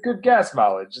 man, it gets good gas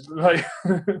mileage. Like,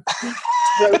 I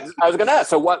was going to ask,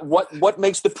 so what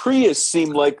makes the Prius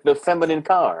seem like the feminine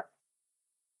car?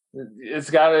 It's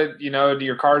got to,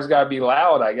 your car's got to be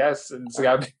loud, I guess. And it's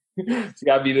got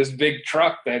to be this big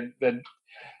truck that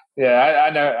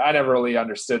I never really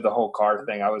understood the whole car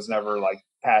thing. I was never like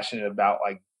passionate about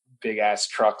like big ass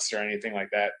trucks or anything like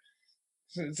that.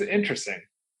 It's interesting.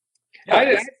 Yeah,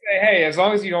 I'd say, hey, as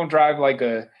long as you don't drive like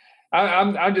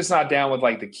I'm just not down with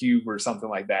like the Cube or something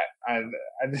like that.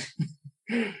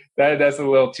 That's a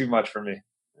little too much for me.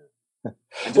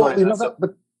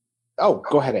 Well,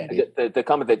 go ahead, Andy. The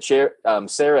comment that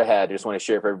Sarah had, I just want to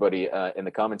share for everybody in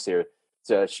the comments here.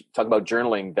 To talk about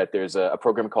journaling, that there's a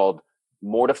program called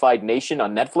Mortified Nation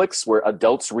on Netflix where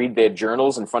adults read their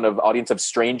journals in front of audience of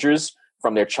strangers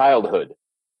from their childhood.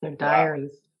 Their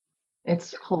diaries. Wow.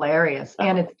 It's hilarious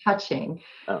and it's touching.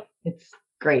 Oh. It's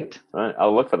great. All right,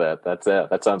 I'll look for that.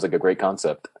 That sounds like a great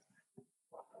concept.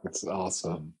 That's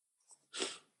awesome.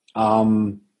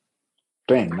 Dang,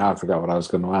 now I forgot what I was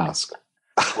going to ask.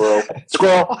 Squirrel.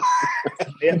 Squirrel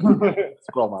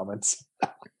moments.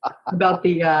 About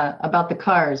the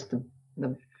cars.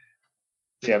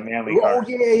 Manly cars. Oh,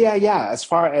 yeah. As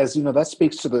far as, that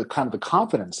speaks to the kind of the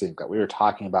confidence thing that we were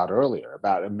talking about earlier,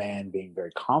 about a man being very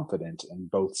confident in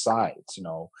both sides,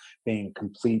 being a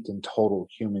complete and total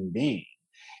human being,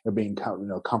 being,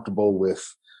 comfortable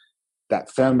with that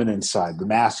feminine side, the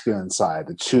masculine side,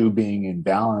 the two being in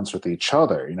balance with each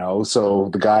other,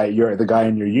 So the guy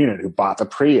in your unit who bought the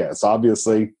Prius,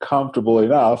 obviously comfortable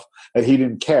enough that he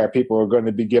didn't care. People were going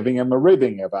to be giving him a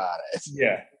ribbing about it.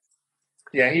 Yeah.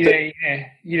 Yeah, he didn't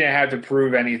have to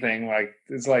prove anything. Like,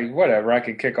 it's like, whatever, I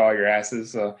could kick all your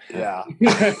asses. So yeah.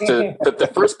 So the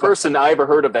first person I ever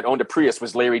heard of that owned a Prius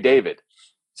was Larry David.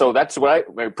 So that's what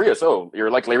Prius. Oh,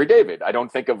 you're like Larry David. I don't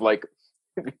think of like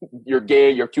you're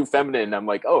gay, you're too feminine. I'm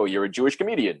like, oh, you're a Jewish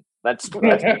comedian. That's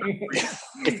Bernie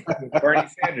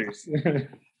Sanders.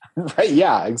 Right.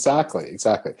 Yeah. Exactly.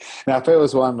 Now, if it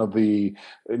was one of the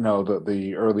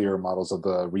the earlier models of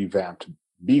the revamped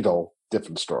Beetle,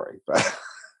 different story. But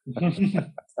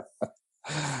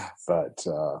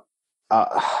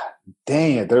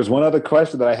dang it, there's one other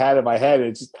question that I had in my head.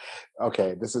 It's just,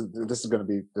 okay, this is going to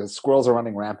be, the squirrels are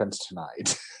running rampant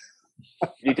tonight.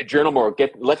 You need to journal more.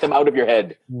 Let them out of your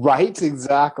head. Right,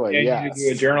 exactly. Yeah, you need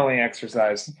to do a journaling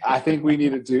exercise. I think we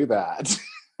need to do that.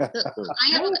 I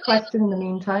I have have a question in the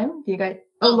meantime. Do you guys?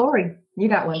 Oh, Lori, you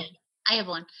got one. I have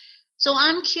one. So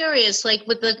I'm curious, like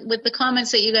with the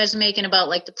comments that you guys are making about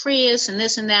like the Prius and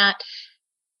this and that.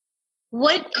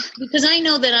 Because I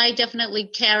know that I definitely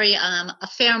carry a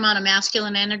fair amount of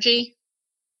masculine energy,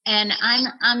 and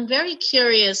I'm very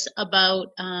curious about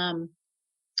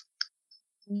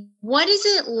what is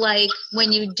it like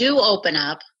when you do open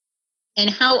up, and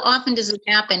how often does it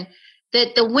happen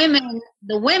that the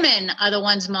women are the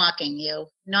ones mocking you,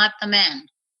 not the men?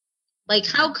 Like,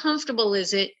 how comfortable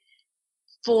is it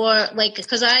for, like,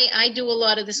 because I do a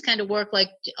lot of this kind of work,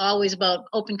 like always about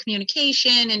open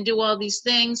communication and do all these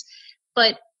things,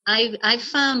 but I've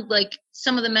found like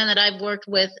some of the men that I've worked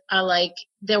with are like,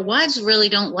 their wives really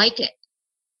don't like it.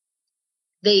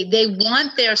 They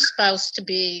want their spouse to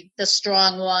be the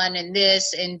strong one and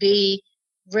this, and be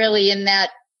really in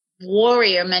that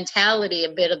warrior mentality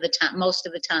a bit of the time, most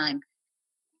of the time.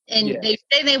 And they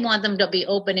say they want them to be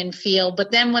open and feel, but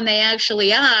then when they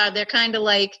actually are, they're kind of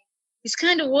like, he's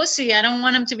kind of wussy. I don't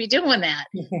want him to be doing that.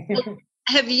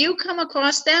 Have you come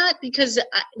across that? Because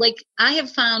I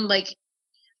have found like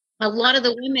a lot of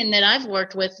the women that I've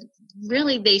worked with,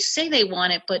 really, they say they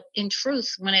want it, but in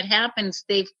truth, when it happens,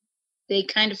 they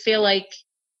kind of feel like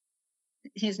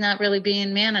he's not really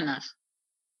being man enough.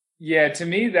 Yeah, to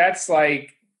me, that's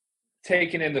like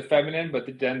taking in the feminine, but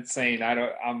then saying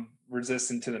I'm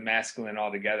resistant to the masculine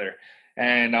altogether.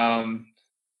 And I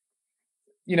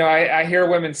hear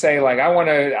women say like, I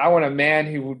want a man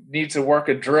who needs to work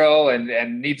a drill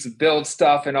and needs to build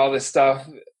stuff and all this stuff.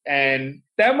 And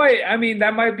that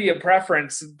might be a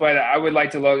preference, but I would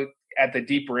like to look at the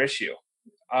deeper issue.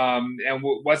 And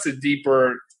what's the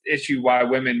deeper issue why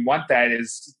women want that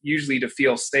is usually to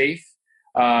feel safe,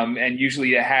 and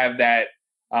usually to have that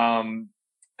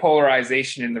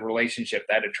polarization in the relationship,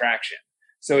 that attraction.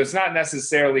 So it's not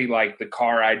necessarily like the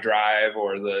car I drive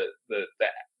or the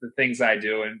things I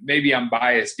do. And maybe I'm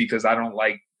biased because I don't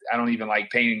even like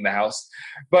painting the house,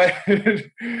 but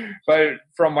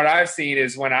from what I've seen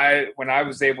is when I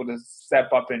was able to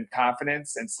step up in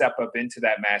confidence and step up into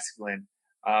that masculine,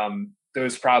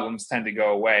 those problems tend to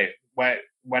go away.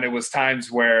 When it was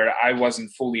times where I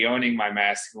wasn't fully owning my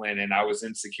masculine and I was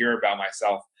insecure about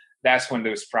myself, that's when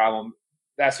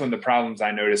the problems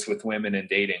I noticed with women and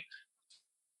dating.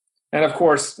 And of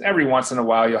course, every once in a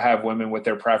while, you'll have women with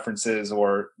their preferences,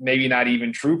 or maybe not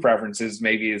even true preferences.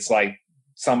 Maybe it's like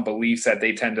some beliefs that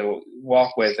they tend to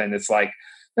walk with, and it's like,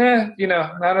 I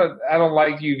don't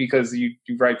like you because you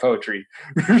write poetry.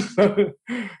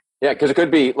 Yeah, because it could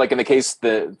be like in the case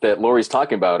that Lori's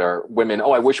talking about, are women,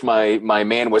 I wish my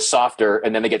man was softer,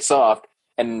 and then they get soft,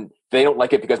 and they don't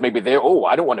like it because maybe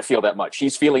I don't want to feel that much.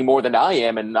 He's feeling more than I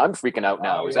am, and I'm freaking out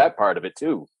now. Is that part of it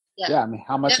too? Yeah, I mean,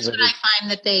 how much that's of it? What I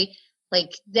find that they like.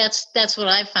 That's what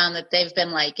I found that they've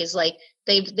been like, is like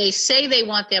they say they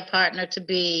want their partner to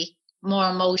be more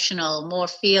emotional, more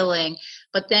feeling,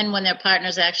 but then when their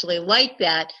partner's actually like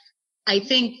that, I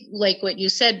think, like what you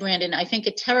said, Brandon, I think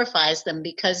it terrifies them,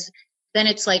 because then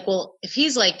it's like, well, if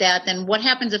he's like that, then what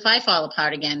happens if I fall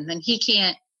apart again? Then he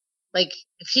can't, like,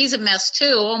 if he's a mess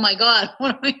too, oh my God,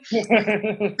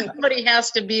 somebody has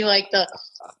to be like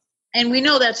and we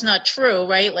know that's not true,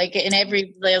 right? Like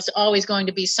there's always going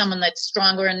to be someone that's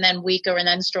stronger and then weaker and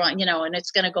then strong, and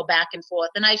it's going to go back and forth.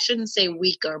 And I shouldn't say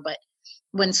weaker, but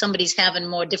when somebody's having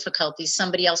more difficulties,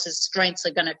 somebody else's strengths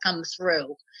are going to come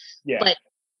through. Yeah. But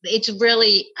it's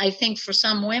really, I think for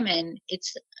some women,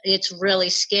 it's really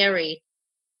scary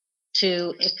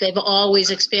if they've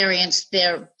always experienced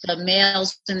the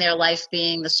males in their life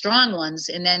being the strong ones,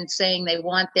 and then saying they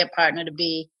want their partner to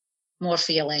be more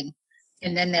feeling.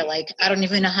 And then they're like, I don't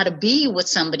even know how to be with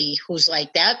somebody who's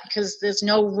like that, because there's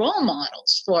no role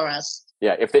models for us.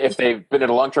 Yeah, if they've been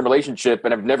in a long-term relationship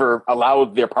and have never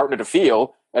allowed their partner to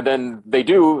feel, and then they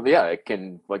do, it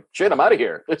can, like, shit, I'm out of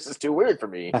here. This is too weird for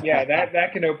me. Yeah,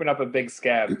 that can open up a big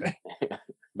scab.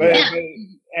 But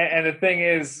the thing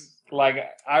is, like,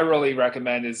 I really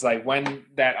recommend is, like, when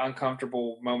that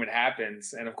uncomfortable moment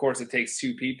happens, and of course it takes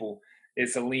two people,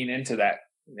 is to lean into that.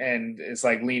 And it's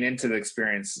like, lean into the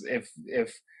experience.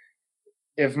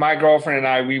 If my girlfriend and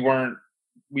I, we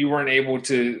weren't able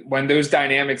to, when those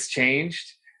dynamics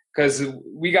changed, because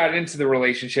we got into the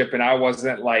relationship and I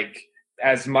wasn't like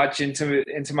as much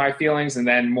into my feelings, and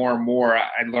then more and more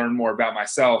I learned more about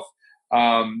myself.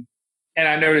 And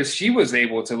I noticed she was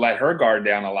able to let her guard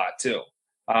down a lot too.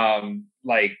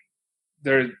 Like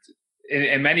there,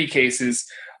 in many cases,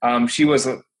 she was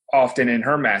often in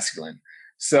her masculine.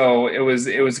 So it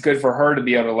was good for her to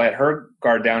be able to let her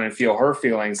guard down and feel her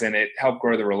feelings, and it helped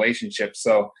grow the relationship.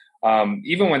 So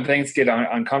even when things get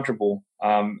uncomfortable,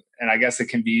 and I guess it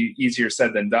can be easier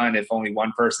said than done if only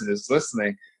one person is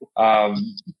listening,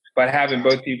 but having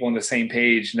both people on the same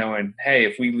page, knowing, hey,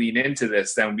 if we lean into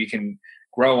this, then we can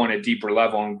grow on a deeper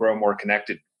level and grow more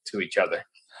connected to each other.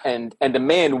 And the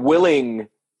man willing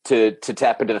to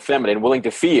tap into the feminine, willing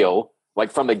to feel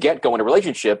like from the get-go in a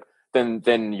relationship,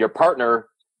 then your partner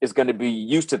is going to be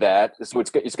used to that. So it's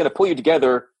going to pull you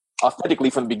together authentically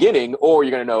from the beginning, or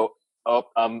you're going to know, oh,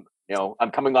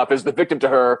 I'm coming off as the victim to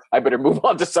her. I better move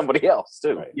on to somebody else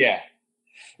too. Right. Yeah.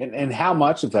 And how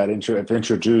much of that if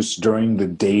introduced during the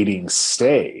dating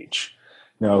stage,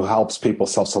 helps people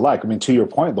self-select. I mean, to your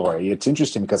point, Lori, it's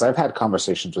interesting because I've had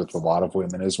conversations with a lot of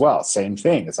women as well. Same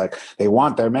thing. It's like they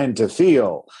want their men to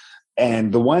feel.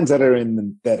 And the ones that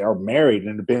are married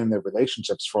and have been in their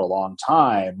relationships for a long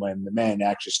time, when the men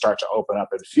actually start to open up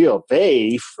and feel,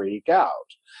 they freak out.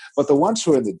 But the ones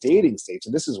who are in the dating stage,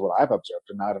 and this is what I've observed,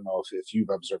 and I don't know if you've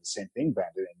observed the same thing,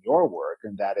 Brandon, in your work,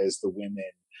 and that is the women,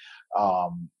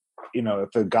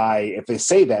 if they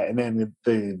say that and then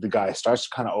the guy starts to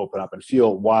kind of open up and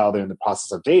feel while they're in the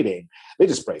process of dating, they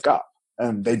just break up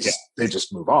and they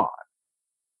just move on.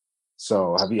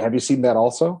 So have you seen that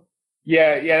also?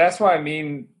 Yeah, that's why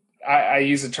I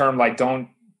use the term like don't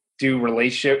do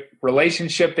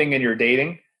relationshiping in your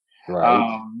dating.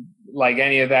 Right. Like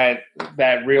any of that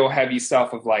real heavy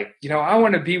stuff of like, I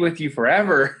want to be with you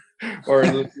forever. Or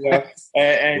and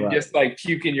right. Just like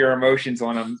puking your emotions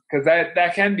on them, because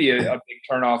that can be a big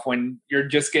turnoff when you're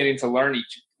just getting to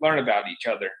learn about each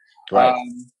other. Right.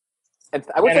 And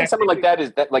I would think something like that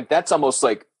is that, like, that's almost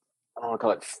like, I don't want to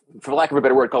call it, for lack of a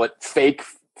better word, call it fake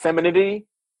femininity.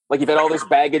 Like you've had all this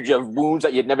baggage of wounds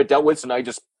that you'd never dealt with, so now you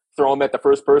just throw them at the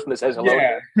first person that says hello.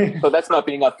 Yeah. So that's not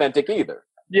being authentic either.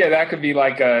 Yeah, that could be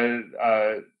like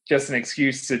just an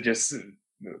excuse to just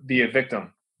be a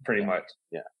victim, pretty much.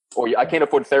 Yeah. Or I can't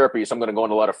afford therapy, so I'm going to go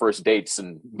on a lot of first dates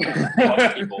and talk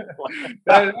to people.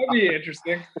 That'd be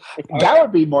interesting. That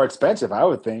would be more expensive, I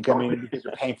would think. I mean, because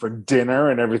you're paying for dinner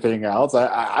and everything else.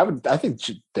 I think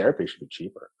therapy should be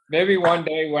cheaper. Maybe one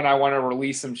day when I want to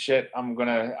release some shit,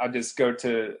 I'll just go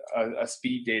to a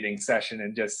speed dating session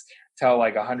and just tell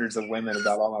like hundreds of women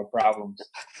about all my problems.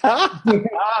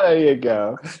 There you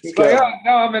go. It's like, oh,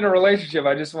 no, I'm in a relationship.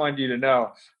 I just wanted you to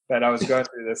know that I was going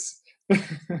through this.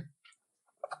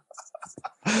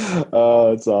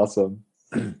 Oh, it's awesome.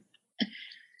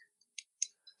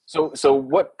 So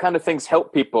what kind of things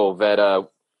help people that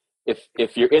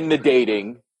if you're in the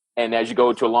dating and as you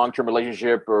go to a long-term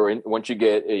relationship or once you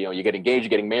get you get engaged, you're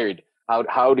getting married,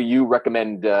 how do you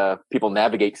recommend people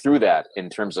navigate through that in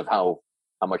terms of how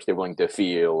much they're willing to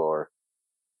feel? Or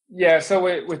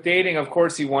so with dating, of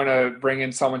course you want to bring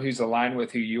in someone who's aligned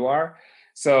with who you are.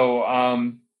 So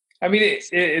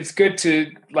it's good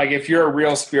to, like, if you're a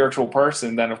real spiritual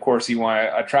person, then of course you want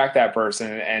to attract that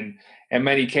person. And in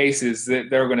many cases,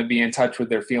 they're going to be in touch with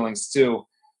their feelings too.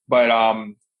 But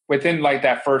within like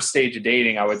that first stage of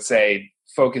dating, I would say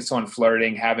focus on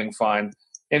flirting, having fun.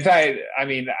 In fact,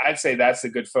 I'd say that's a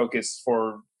good focus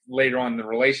for later on in the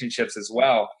relationships as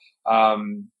well.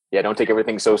 Don't take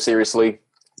everything so seriously.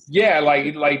 Yeah,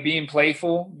 like being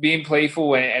playful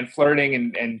and flirting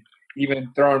and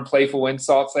even throwing playful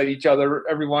insults at each other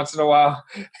every once in a while.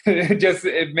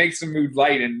 It makes the mood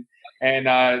light. And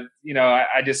I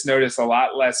just notice a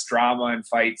lot less drama and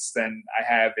fights than I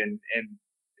have in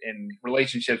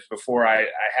relationships before I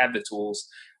had the tools.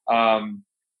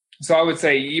 So I would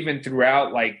say even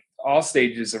throughout like all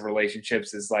stages of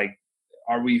relationships is like,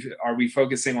 are we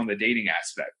focusing on the dating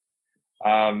aspect?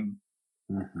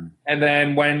 Mm-hmm. And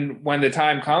then when the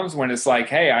time comes when it's like,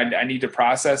 hey, I need to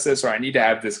process this or I need to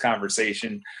have this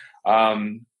conversation,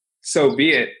 so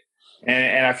be it.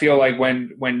 And I feel like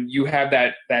when you have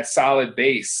that solid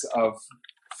base of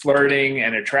flirting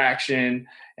and attraction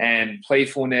and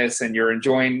playfulness and you're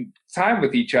enjoying time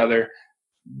with each other,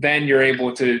 then you're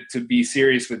able to be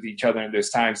serious with each other in those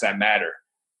times that matter.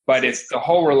 But if the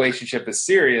whole relationship is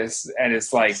serious and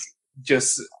it's like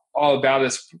just all about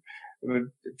us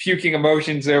puking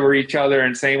emotions over each other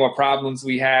and saying what problems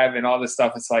we have and all this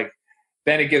stuff, it's like,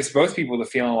 then it gives both people the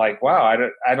feeling like, wow,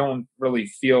 I don't really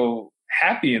feel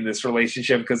happy in this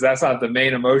relationship because that's not the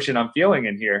main emotion I'm feeling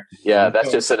in here. Yeah, that's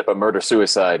just set up a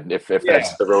murder-suicide if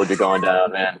that's the road you're going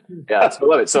down, man. Yeah, so I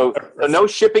love it. So no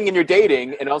shipping in your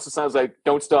dating, and it also sounds like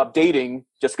don't stop dating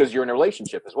just because you're in a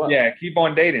relationship as well. Yeah, keep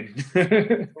on dating.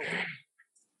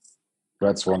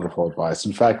 That's wonderful advice.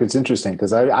 In fact, it's interesting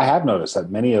because I have noticed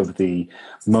that many of the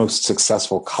most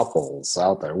successful couples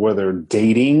out there, whether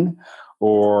dating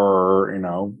or,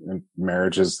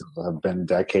 marriages that have been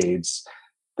decades,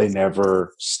 they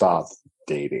never stop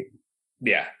dating.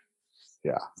 Yeah.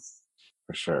 Yeah,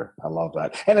 for sure. I love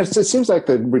that. And it seems like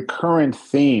the recurrent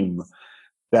theme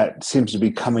that seems to be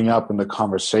coming up in the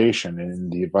conversation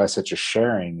and the advice that you're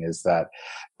sharing is that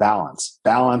balance.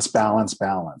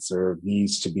 There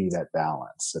needs to be that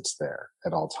balance that's there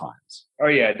at all times. Oh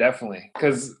yeah, definitely.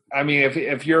 Because I mean,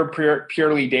 if you're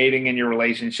purely dating in your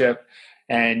relationship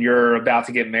and you're about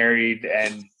to get married,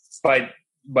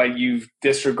 but you've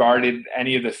disregarded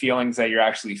any of the feelings that you're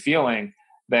actually feeling,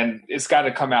 then it's got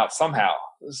to come out somehow.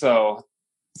 So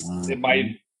it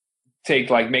might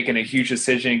take like making a huge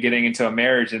decision, getting into a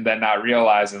marriage, and then not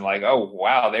realizing like, oh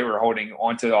wow, they were holding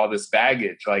onto all this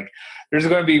baggage. Like there's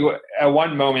going to be at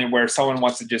one moment where someone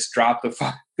wants to just drop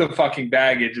the fucking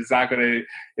baggage. It's not going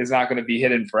to be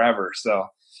hidden forever. So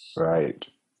right.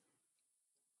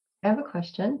 I have a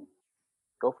question.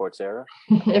 Go for it, Sarah.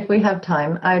 If we have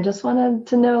time, I just wanted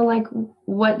to know, like,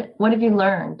 what have you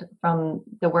learned from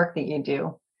the work that you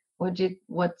do?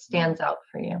 What stands out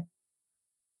for you?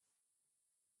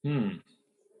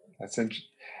 That's interesting.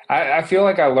 I feel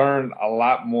like I learn a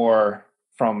lot more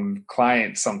from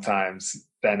clients sometimes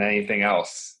than anything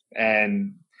else.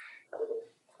 And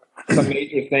some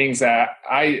major things that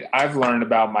I've learned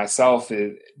about myself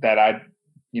is that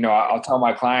I'll tell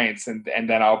my clients and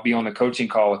then I'll be on a coaching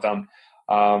call with them.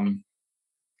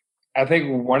 I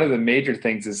think one of the major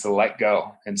things is to let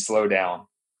go and slow down.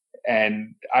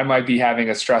 And I might be having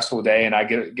a stressful day and I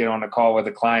get on a call with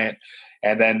a client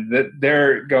and then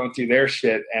they're going through their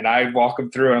shit and I walk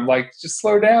them through. I'm like, just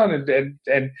slow down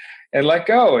and let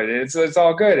go. And it's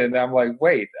all good. And I'm like,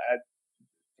 wait,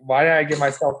 why did I give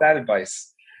myself that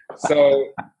advice?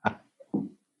 So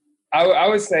I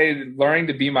would say learning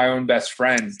to be my own best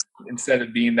friend instead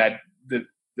of being the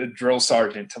drill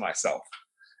sergeant to myself.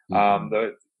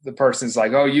 The person's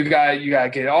like, oh, you got to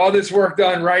get all this work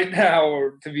done right now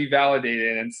or to be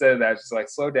validated. And instead of that, just like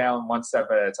slow down one step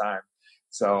at a time.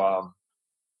 So,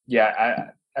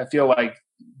 I feel like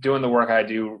doing the work I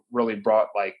do really brought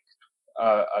like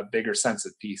a bigger sense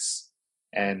of peace.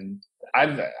 And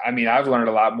I've learned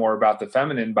a lot more about the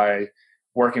feminine by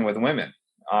working with women,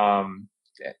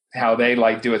 how they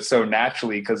like do it so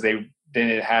naturally because they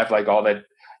didn't have like all the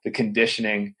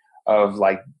conditioning of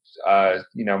like,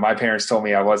 my parents told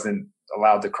me I wasn't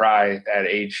allowed to cry at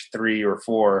age 3 or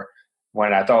 4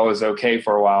 when I thought it was okay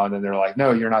for a while. And then they're like,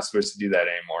 no, you're not supposed to do that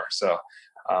anymore. So,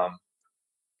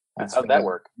 how'd that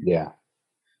work? Yeah.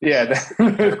 Yeah.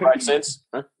 Cried since?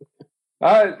 Huh?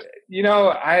 I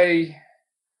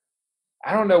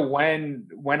don't know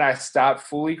when I stopped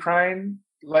fully crying.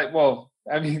 Like, well,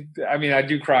 I mean, I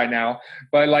do cry now,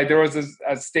 but like there was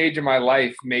a stage in my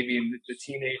life, maybe in the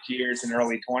teenage years and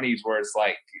early 20s, where it's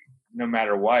like, no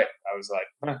matter what, I was like,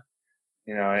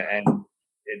 and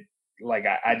it like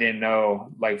I didn't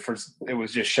know, like first it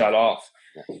was just shut off.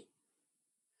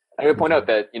 I would point out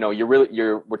that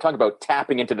we're talking about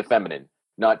tapping into the feminine,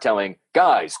 not telling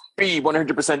guys be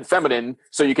 100% feminine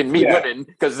so you can meet women,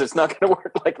 because it's not going to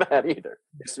work like that either.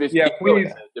 Please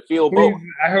feel both.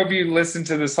 I hope you listened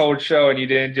to this whole show and you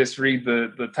didn't just read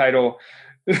the title.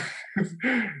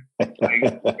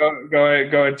 Like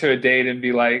go into a date and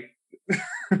be like,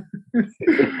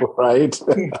 right.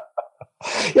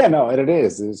 Yeah, no, and it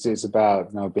is. It's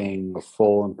about being a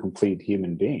full and complete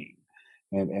human being.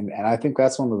 And I think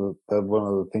that's one of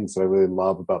the things that I really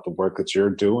love about the work that you're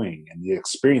doing and the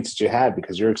experience that you had,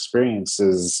 because your experience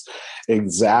is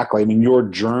exactly, your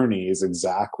journey is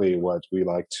exactly what we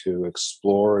like to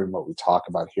explore and what we talk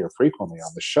about here frequently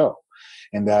on the show.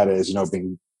 And that is,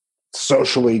 being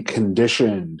socially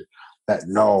conditioned that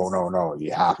no,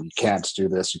 you can't do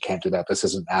this, you can't do that, this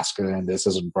isn't masculine, this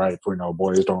isn't right,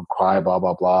 boys don't cry, blah,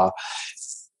 blah, blah.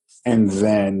 And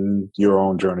then your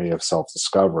own journey of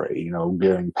self-discovery,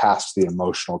 getting past the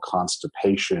emotional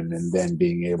constipation and then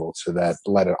being able to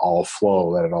let it all flow,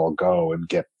 let it all go and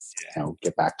get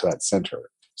back to that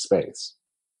center space.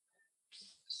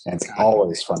 And it's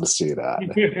always fun to see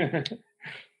that.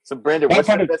 So Brandon, what's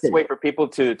the best way for people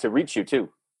to reach you too?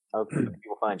 How can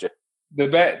people find you?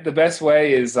 The best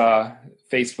way is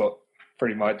Facebook,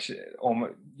 pretty much.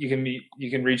 You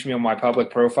can reach me on my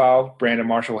public profile, Brandon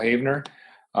Marshall Havener.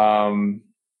 And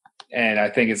I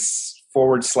think it's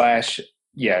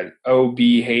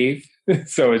OB-HAVE.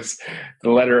 So it's the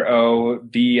letter O,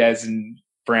 B as in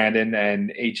Brandon,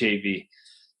 and HAV.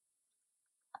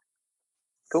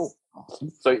 Cool.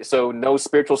 So no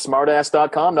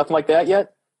spiritualsmartass.com, nothing like that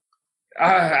yet?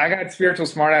 I got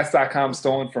spiritualsmartass.com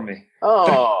stolen from me.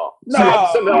 Oh, No.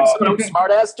 Someone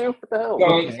smartass you? What the hell?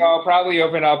 So I'll probably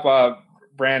open up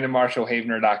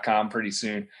BrandonMarshallHavener.com pretty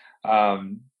soon.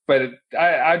 But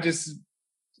I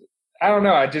don't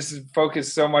know. I just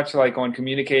focus so much like on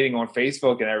communicating on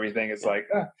Facebook and everything. It's like,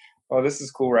 well, this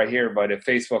is cool right here. But if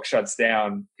Facebook shuts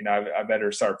down, I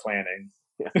better start planning.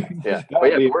 Yeah. But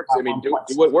yeah, it works. I mean, do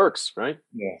what works, right?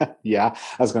 Yeah. Yeah,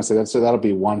 I was going to say that. So that'll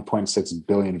be 1.6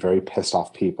 billion very pissed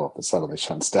off people if it suddenly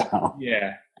shuts down.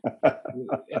 Yeah.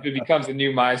 If it becomes a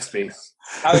new MySpace.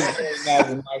 I was very mad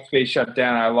when MySpace shut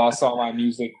down. I lost all my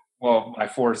music. Well, my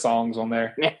 4 songs on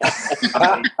there.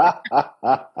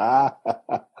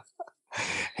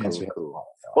 Cool.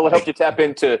 Well, it helped you tap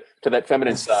into that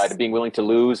feminine side of being willing to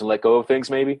lose and let go of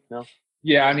things, maybe? No?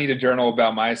 Yeah, I need a journal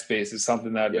about MySpace. It's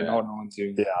something that I've been holding on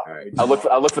to. Yeah. All right. I'll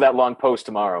look for that long post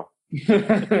tomorrow.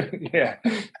 Yeah.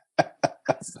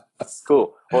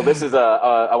 Cool. Well, this is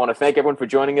I want to thank everyone for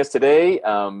joining us today.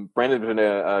 Brandon, it's been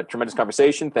a tremendous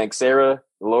conversation. Thanks, Sarah,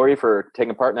 Lori, for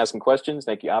taking part and asking questions.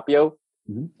 Thank you, Appio.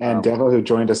 Mm-hmm. And Devo, who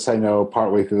joined us, I know,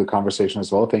 partway through the conversation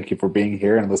as well. Thank you for being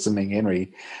here and listening in.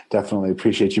 We definitely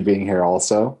appreciate you being here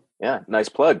also. Yeah, nice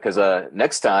plug, because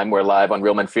next time we're live on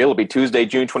Real Men Feel, it'll be Tuesday,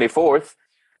 June 24th,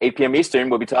 8 p.m.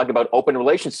 Eastern. We'll be talking about open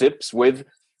relationships with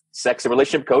sex and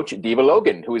relationship coach Diva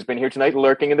Logan, who has been here tonight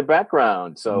lurking in the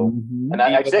background. So, and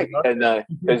I say,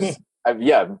 because I've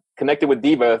connected with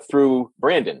Diva through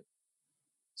Brandon.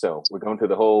 So we're going through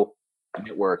the whole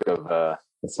network of, I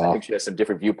think she has some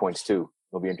different viewpoints too.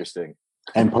 It'll be interesting.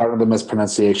 And part of the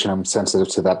mispronunciation, I'm sensitive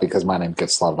to that because my name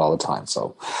gets slaughtered all the time.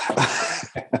 So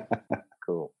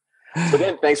cool. So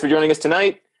again, thanks for joining us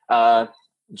tonight.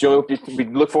 Joe, we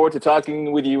look forward to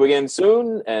talking with you again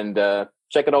soon, and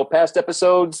check out all past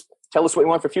episodes. Tell us what you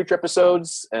want for future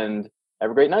episodes, and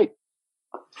have a great night.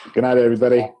 Good night,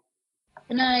 everybody.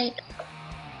 Good night.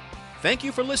 Thank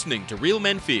you for listening to Real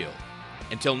Men Feel.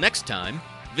 Until next time,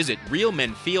 visit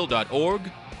realmenfeel.org,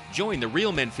 join the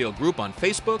Real Men Feel group on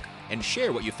Facebook, and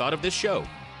share what you thought of this show.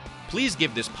 Please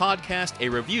give this podcast a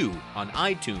review on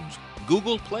iTunes,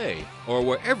 Google Play, or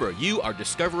wherever you are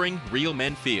discovering Real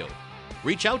Men Feel.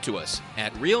 Reach out to us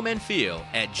at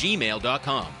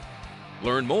realmenfeel@gmail.com.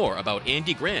 Learn more about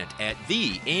Andy Grant at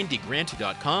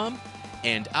theandygrant.com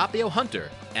and Appio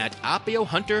Hunter at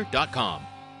appiohunter.com.